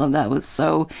background. I just love that. It was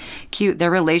so cute. Their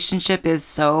relationship is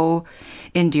so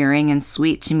endearing and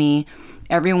sweet to me.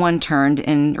 Everyone turned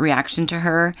in reaction to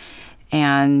her.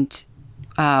 And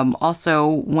also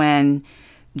when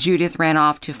Judith ran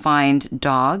off to find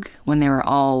Dog, when they were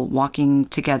all walking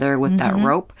together with that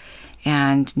rope,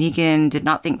 and Negan did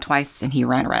not think twice, and he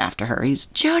ran right after her. He's,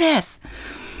 Judith!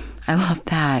 I love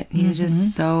that. He was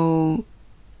just so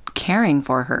caring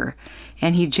for her,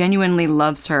 and he genuinely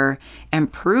loves her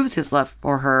and proves his love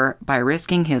for her by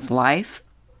risking his life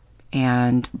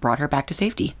and brought her back to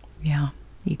safety. Yeah,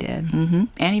 he did. And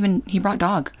even he brought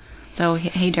Dog. So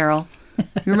hey, Daryl,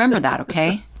 you remember that,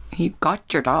 okay? He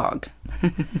got your dog.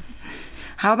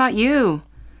 How about you?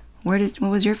 What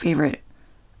was your favorite?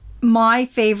 My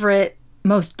favorite,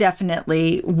 most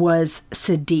definitely, was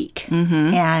Sadiq.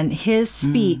 And his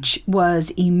speech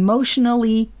was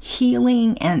emotionally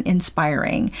healing and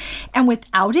inspiring. And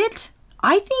without it,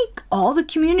 I think all the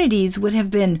communities would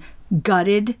have been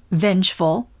gutted,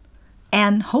 vengeful,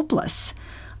 and hopeless.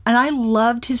 And I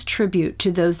loved his tribute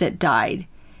to those that died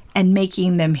and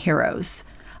making them heroes.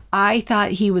 I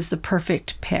thought he was the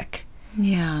perfect pick.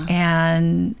 Yeah.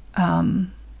 And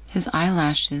his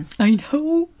eyelashes. I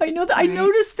know that. Right? I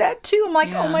noticed that too. I'm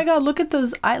like, oh my God, look at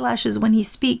those eyelashes when he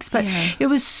speaks. But it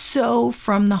was so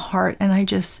from the heart. And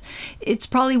it's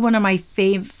probably one of my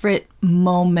favorite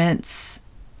moments.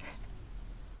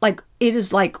 Like, it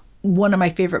is like one of my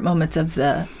favorite moments of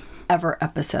the ever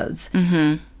episodes.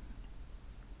 It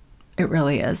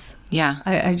really is. Yeah.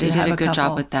 I they did a good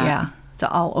job with that. Yeah. So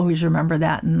I'll always remember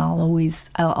that, and I'll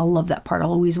love that part.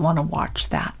 I'll always want to watch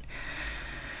that.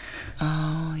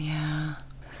 Oh, yeah.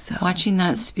 So watching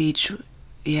that speech,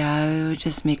 it would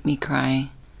just make me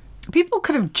cry. People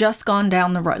could have just gone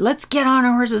down the road. Let's get on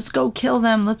our horses. Let's go kill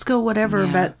them. Let's go whatever.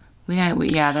 Yeah. But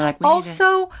they're like,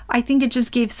 also, I think it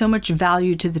just gave so much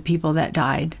value to the people that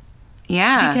died.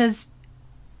 Yeah. Because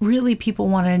really people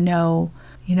want to know,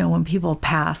 when people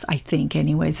pass, I think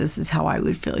anyways, this is how I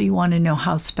would feel. You want to know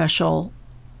how special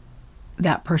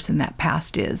that person that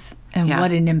passed is and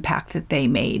what an impact that they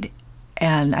made.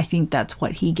 And I think that's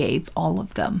what he gave all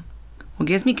of them. Well, it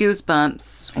gives me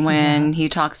goosebumps when he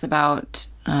talks about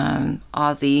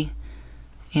Ozzy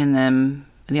and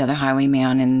the other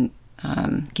highwayman, and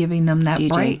giving them that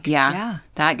DJ. break. Yeah.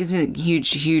 That gives me the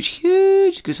huge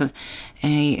goosebumps.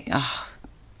 And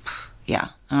I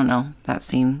don't know. That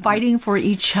scene. Fighting for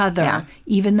each other, Yeah.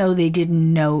 even though they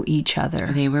didn't know each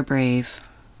other. They were brave.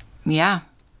 Yeah.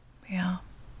 Yeah.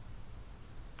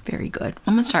 Very good.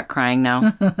 I'm going to start crying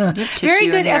now. You have tissue Very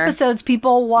in good here? episodes,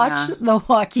 people. Watch Yeah. The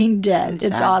Walking Dead. It's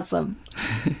It's sad. awesome.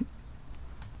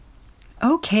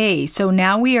 Okay, so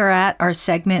now we are at our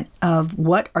segment of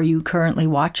What Are You Currently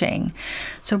Watching?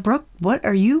 So, Brooke, what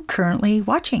are you currently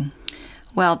watching?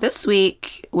 Well, this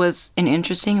week was an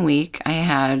interesting week. I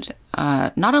had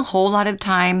not a whole lot of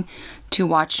time to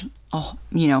watch,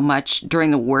 much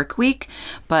during the work week,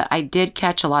 but I did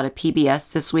catch a lot of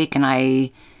PBS this week, and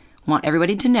I want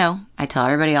everybody to know, I tell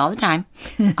everybody all the time,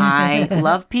 I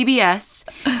love PBS.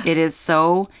 It is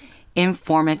so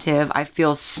informative. I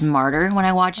feel smarter when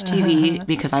I watch TV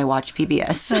because I watch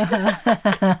PBS.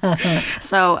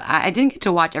 So I didn't get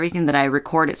to watch everything that I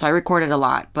recorded. So I recorded a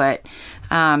lot, but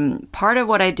part of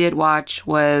what I did watch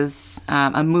was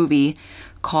a movie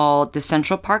called The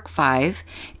Central Park Five,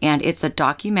 and it's a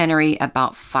documentary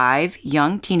about 5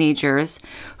 young teenagers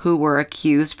who were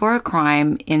accused for a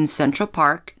crime in Central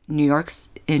Park, New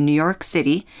York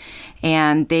City,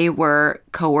 and they were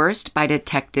coerced by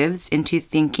detectives into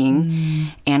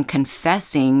thinking and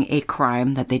confessing a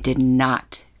crime that they did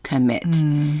not commit.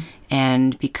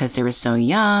 And because they were so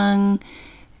young,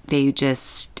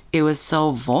 it was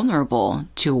so vulnerable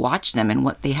to watch them and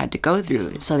what they had to go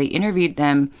through. So they interviewed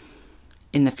them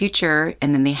in the future,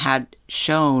 and then they had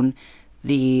shown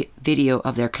the video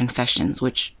of their confessions,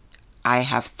 which I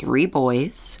have 3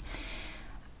 boys.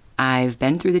 I've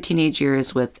been through the teenage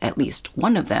years with at least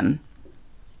one of them.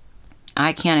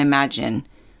 I can't imagine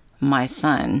my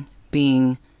son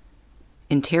being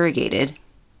interrogated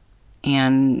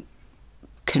and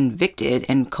convicted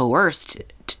and coerced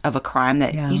of a crime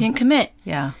that he didn't commit.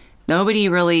 Yeah. Nobody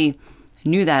really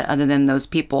knew that other than those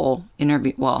people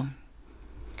interviewed. Well,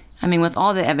 I mean, with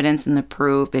all the evidence and the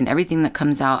proof and everything that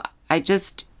comes out, I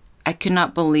could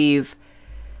not believe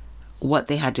what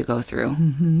they had to go through,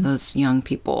 those young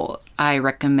people. I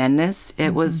recommend this.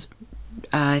 It was,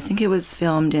 I think it was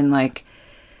filmed in like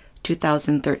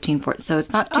 2013, 14, so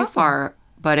it's not too far,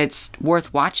 but it's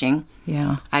worth watching.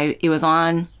 Yeah. It was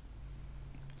on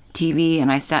TV,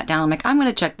 and I sat down. I'm like, I'm going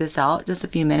to check this out just a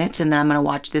few minutes, and then I'm going to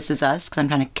watch This Is Us because I'm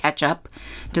trying to catch up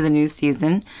to the new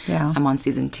season. Yeah. I'm on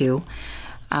season 2.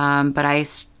 But I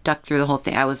stuck through the whole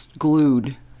thing. I was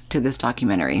glued to this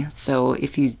documentary. So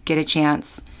if you get a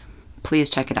chance, please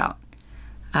check it out.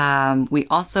 We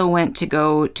also went to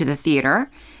go to the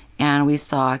theater, and we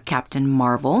saw Captain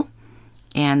Marvel.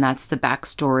 And that's the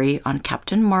backstory on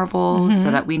Captain Marvel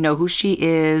so that we know who she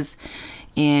is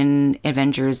in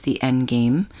Avengers The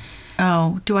Endgame.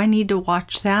 Oh, do I need to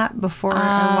watch that before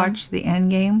I watch the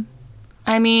Endgame?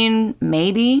 I mean,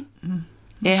 maybe.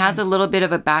 It has a little bit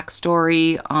of a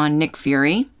backstory on Nick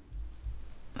Fury,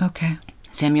 Okay.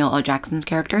 Samuel L. Jackson's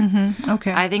character.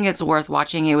 Okay. I think it's worth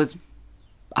watching.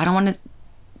 I don't want to,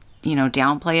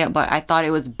 downplay it, but I thought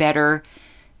it was better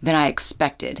than I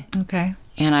expected. Okay.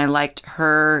 And I liked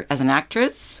her as an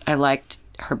actress. I liked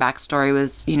her backstory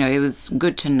was, it was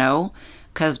good to know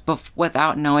because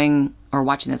without knowing or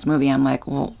watching this movie, I'm like,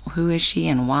 well, who is she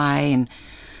and why? And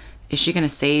is she going to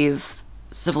save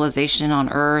civilization on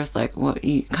Earth? Like, what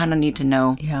you kind of need to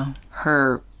know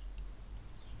her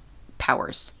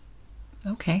powers.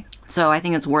 Okay. So I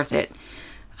think it's worth it.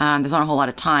 There's not a whole lot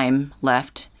of time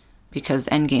left because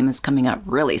Endgame is coming up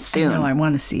really soon. No, I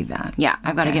want to see that. Yeah,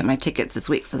 I've got to get my tickets this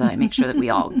week so that I make sure that we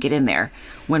all get in there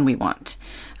when we want.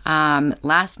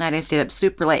 Last night I stayed up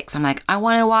super late because I'm like, I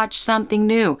want to watch something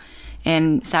new.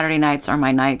 And Saturday nights are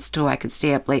my nights so I could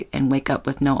stay up late and wake up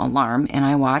with no alarm. And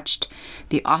I watched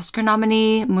the Oscar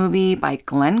nominee movie by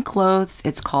Glenn Close.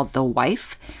 It's called The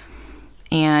Wife.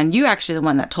 And you actually the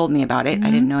one that told me about it.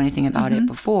 I didn't know anything about it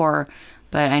before.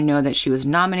 But I know that she was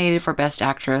nominated for Best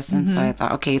Actress. And so I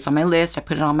thought, okay, it's on my list. I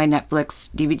put it on my Netflix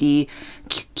DVD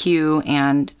queue.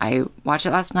 And I watched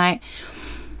it last night.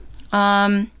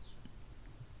 I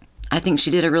think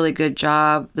she did a really good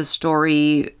job. The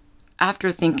story,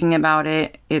 after thinking about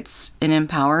it, it's an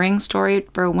empowering story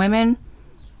for women.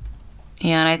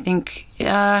 And I think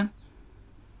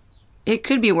it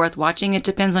could be worth watching. It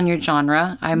depends on your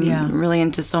genre. I'm really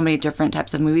into so many different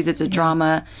types of movies. It's a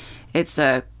drama. It's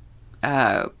a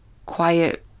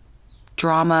quiet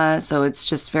drama. So it's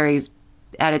just very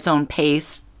at its own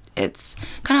pace. It's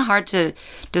kind of hard to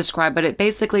describe, but it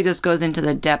basically just goes into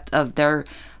the depth of their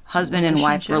husband and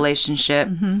wife relationship.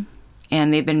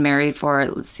 And they've been married for,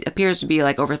 it appears to be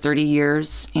like over 30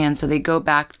 years. And so they go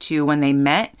back to when they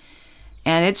met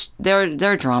and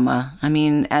they're drama. I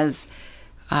mean, as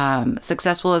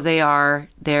successful as they are,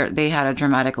 they had a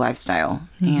dramatic lifestyle,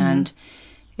 and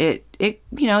it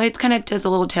kind of does a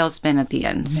little tailspin at the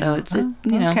end. So it's a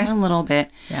little bit.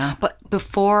 Yeah. But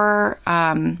before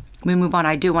we move on,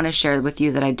 I do want to share with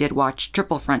you that I did watch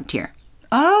Triple Frontier.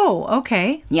 Oh,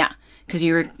 okay. Yeah, because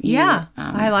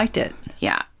I liked it.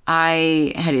 Yeah,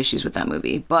 I had issues with that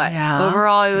movie, but Yeah.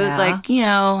 overall it was Yeah. like,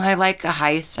 I like a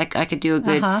heist. I could do a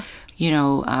good,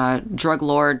 drug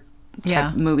lord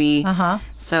type movie.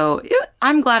 So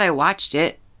I'm glad I watched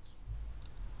it.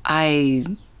 I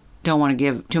don't want to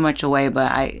give too much away,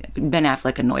 but Ben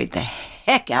Affleck annoyed the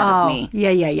heck out of me.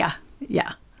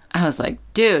 Yeah. I was like,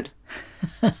 dude,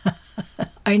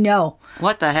 I know.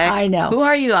 what the heck? I know. Who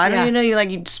are you? I don't Yeah. even know you. Like,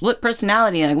 you split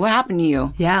personality. Like, what happened to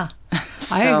you? Yeah. I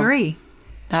So, agree.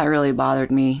 That really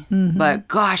bothered me. But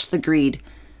gosh, the greed.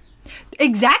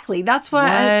 Exactly. That's what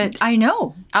I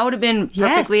know. I would have been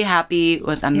perfectly happy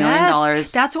with $1 million.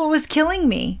 Yes, that's what was killing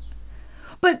me.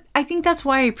 But I think that's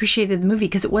why I appreciated the movie,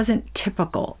 because it wasn't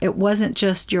typical. It wasn't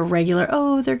just your regular,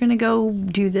 they're going to go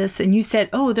do this. And you said,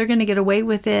 they're going to get away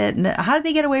with it. And how did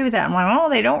they get away with that? I'm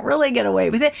like, they don't really get away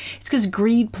with it. It's because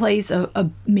greed plays a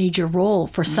major role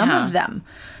for some of them.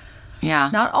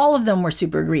 Yeah. Not all of them were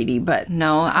super greedy, but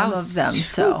No, some of them.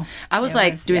 So I was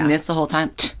doing this the whole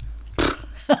time.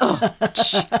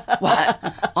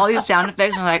 What? All these sound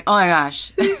effects. I'm like, oh my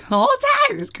gosh. The whole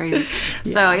time. It was crazy.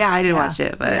 So I did watch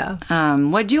it. But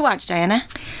what did you watch, Diana?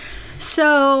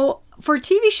 So for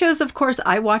TV shows, of course,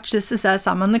 I watched This Is Us.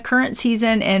 I'm on the current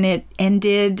season, and it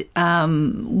ended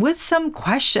with some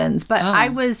questions. But I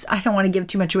don't want to give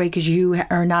too much away because you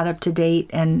are not up to date,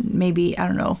 and maybe, I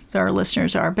don't know if our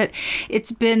listeners are, but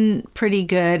it's been pretty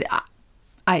good.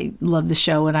 I love the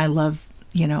show, and I love,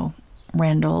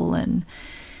 Randall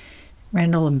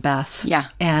and Beth. Yeah.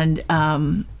 And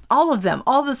all of them,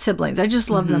 all the siblings. I just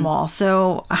love them all.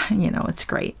 So, it's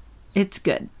great. It's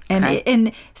good. And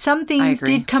and some things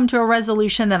did come to a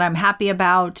resolution that I'm happy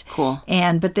about. Cool.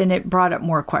 But then it brought up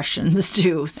more questions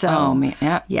too. So Oh, man.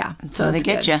 Yeah. yeah. So they it's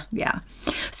get good. you. Yeah.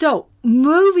 So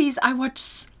movies, I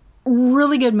watched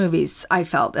really good movies, I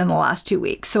felt, in the last 2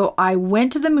 weeks. So I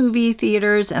went to the movie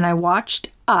theaters and I watched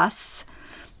Us.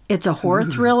 It's a horror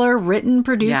thriller written,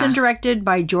 produced, and directed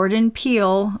by Jordan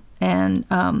Peele. And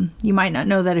you might not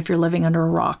know that if you're living under a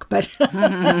rock, but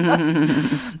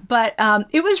but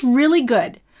it was really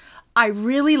good. I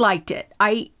really liked it.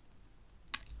 I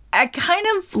kind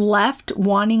of left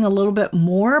wanting a little bit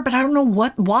more, but I don't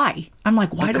know why. I'm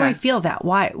like, why do I feel that?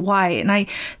 Why? And I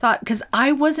thought, because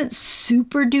I wasn't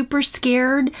super duper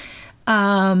scared,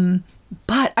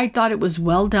 but I thought it was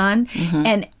well done.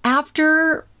 And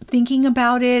after thinking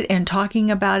about it and talking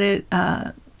about it,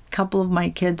 a couple of my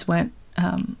kids went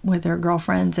with their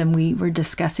girlfriends and we were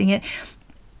discussing it.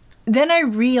 Then I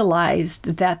realized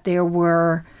that there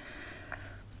were,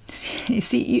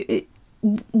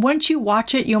 once you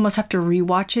watch it, you almost have to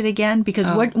rewatch it again, because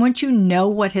once you know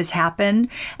what has happened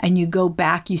and you go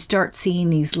back, you start seeing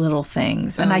these little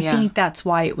things. And I think that's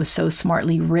why it was so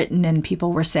smartly written, and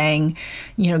people were saying,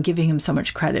 giving him so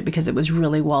much credit because it was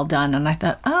really well done. And I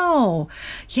thought, oh,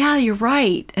 yeah, you're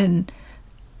right. And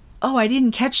I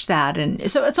didn't catch that.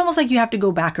 And so it's almost like you have to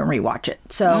go back and rewatch it.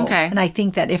 So, and I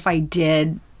think that if I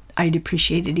did, I'd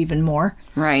appreciate it even more.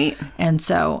 Right. And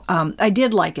so I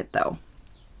did like it, though.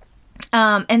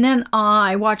 And then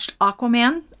I watched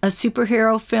Aquaman, a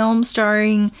superhero film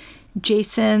starring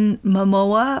Jason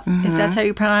Momoa, if that's how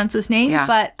you pronounce his name. Yeah.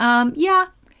 But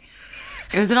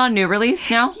Is it on new release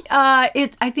now? I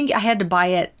think I had to buy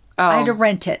it. I had to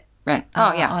rent it. Rent.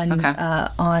 Oh, yeah.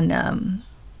 On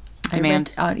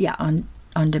Demand.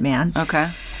 On demand.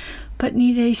 Okay. But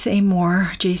need I say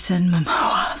more? Jason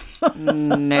Momoa.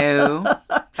 No.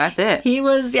 That's it. He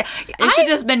was, It should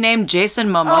just been named Jason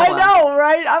Momoa. I know,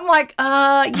 right? I'm like,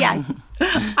 yeah.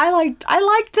 I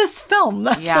like this film.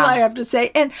 That's what I have to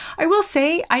say. And I will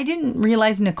say, I didn't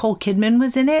realize Nicole Kidman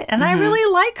was in it, and I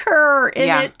really like her in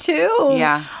it too.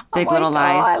 Yeah. Big Little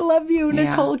Lies. I love you,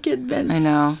 Nicole Kidman. I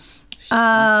know. She's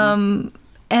awesome.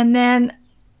 And then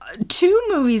 2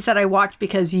 movies that I watched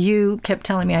because you kept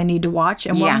telling me I need to watch,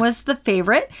 and one was The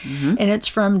Favorite, and it's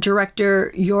from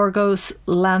director Yorgos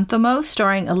Lanthimos,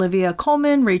 starring Olivia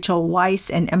Colman, Rachel Weisz,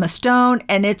 and Emma Stone,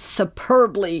 and it's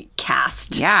superbly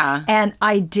cast. Yeah. And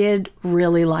I did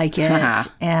really like it.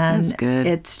 And That's good.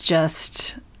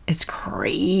 It's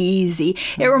crazy.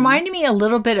 It reminded me a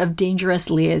little bit of Dangerous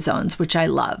Liaisons, which I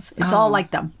love. It's all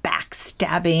like the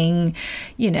backstabbing,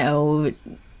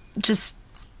 just...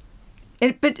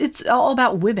 but it's all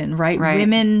about women, right?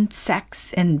 Women,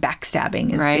 sex, and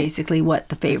backstabbing is basically what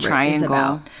The Favorite is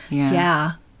about.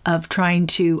 Yeah. of trying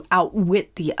to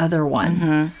outwit the other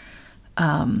one.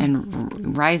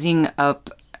 And rising up,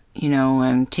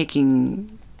 and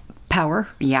taking Power.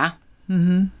 Yeah.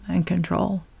 And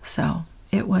control. So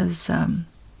it was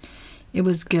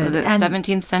good. Was it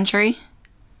 17th century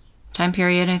time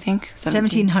period, I think?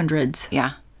 1700s.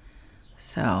 Yeah.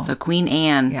 So Queen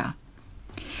Anne. yeah.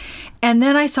 And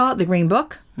then I saw The Green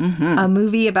Book, a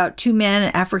movie about two men,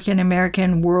 an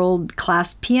African-American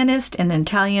world-class pianist and an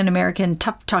Italian-American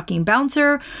tough-talking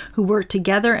bouncer who work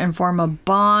together and form a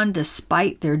bond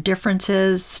despite their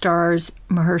differences. Stars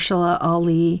Mahershala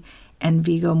Ali and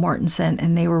Viggo Mortensen,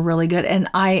 and they were really good. And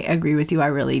I agree with you. I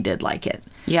really did like it.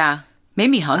 Yeah.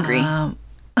 Made me hungry.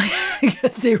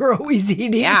 Because they were always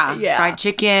eating. Yeah. Fried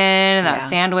chicken, that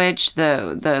sandwich,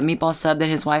 the meatball sub that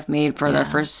his wife made for their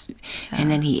first... And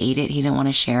then he ate it. He didn't want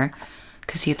to share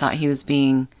because he thought he was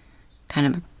being kind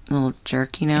of a little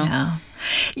jerk, Yeah.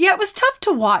 Yeah, it was tough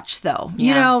to watch, though.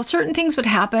 Yeah. Certain things would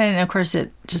happen, and of course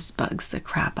it just bugs the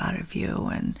crap out of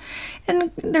you.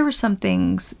 And there were some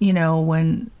things,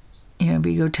 when,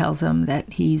 Viggo tells him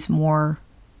that he's more...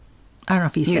 I don't know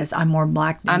if he says, I'm more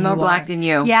black than you. I'm more black than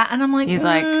you. Yeah, and I'm like, he's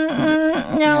like,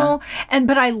 no. Yeah.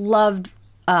 But I loved,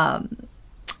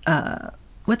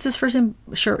 what's his first name?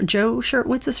 Joe?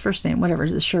 What's his first name? Whatever it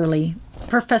is, Shirley.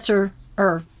 Professor,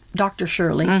 or Dr.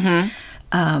 Shirley.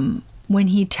 When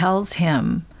he tells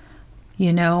him,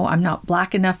 I'm not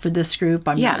black enough for this group.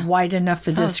 I'm not white enough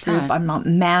for this group. I'm not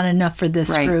man enough for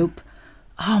this group.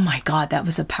 Oh my God, that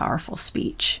was a powerful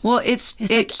speech. Well, it's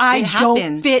like, I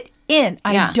don't fit in.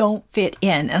 I don't fit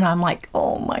in. And I'm like,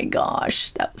 oh my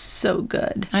gosh, that was so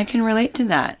good. I can relate to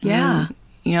that. Yeah.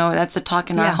 That's the talk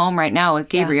in our home right now with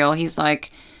Gabriel. He's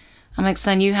like, I'm like,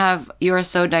 son, you are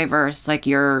so diverse. Like,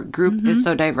 your group is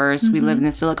so diverse. We live in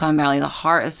the Silicon Valley, the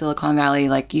heart of Silicon Valley.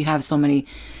 Like, you have so many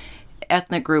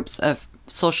ethnic groups of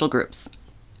social groups.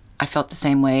 I felt the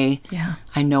same way. Yeah.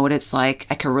 I know what it's like.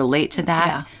 I could relate to that.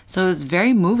 Yeah. So it was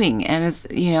very moving. And it's,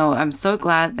 I'm so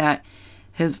glad that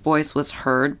his voice was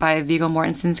heard by Viggo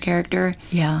Mortensen's character.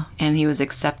 Yeah. And he was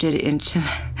accepted into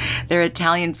their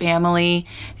Italian family.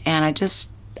 And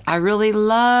I really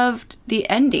loved the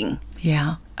ending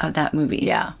of that movie.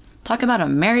 Yeah. Talk about a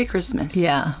Merry Christmas.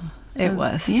 Yeah, it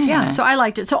was. Yeah. So I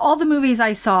liked it. So all the movies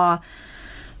I saw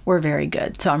were very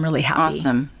good. So I'm really happy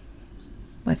Awesome.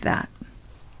 with that.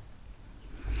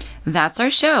 That's our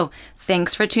show.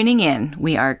 Thanks for tuning in.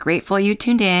 We are grateful you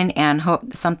tuned in and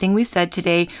hope something we said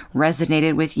today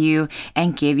resonated with you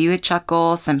and gave you a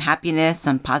chuckle, some happiness,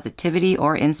 some positivity,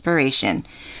 or inspiration.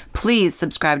 Please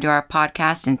subscribe to our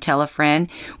podcast and tell a friend.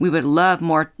 We would love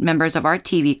more members of our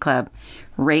TV club.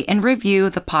 Rate and review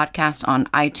the podcast on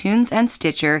iTunes and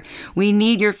Stitcher. We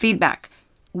need your feedback.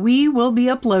 We will be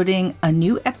uploading a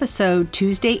new episode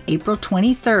Tuesday, April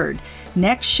 23rd.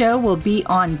 Next show will be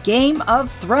on Game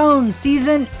of Thrones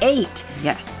Season 8.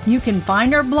 Yes. You can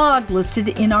find our blog listed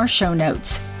in our show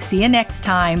notes. See you next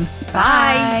time.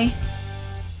 Bye. Bye.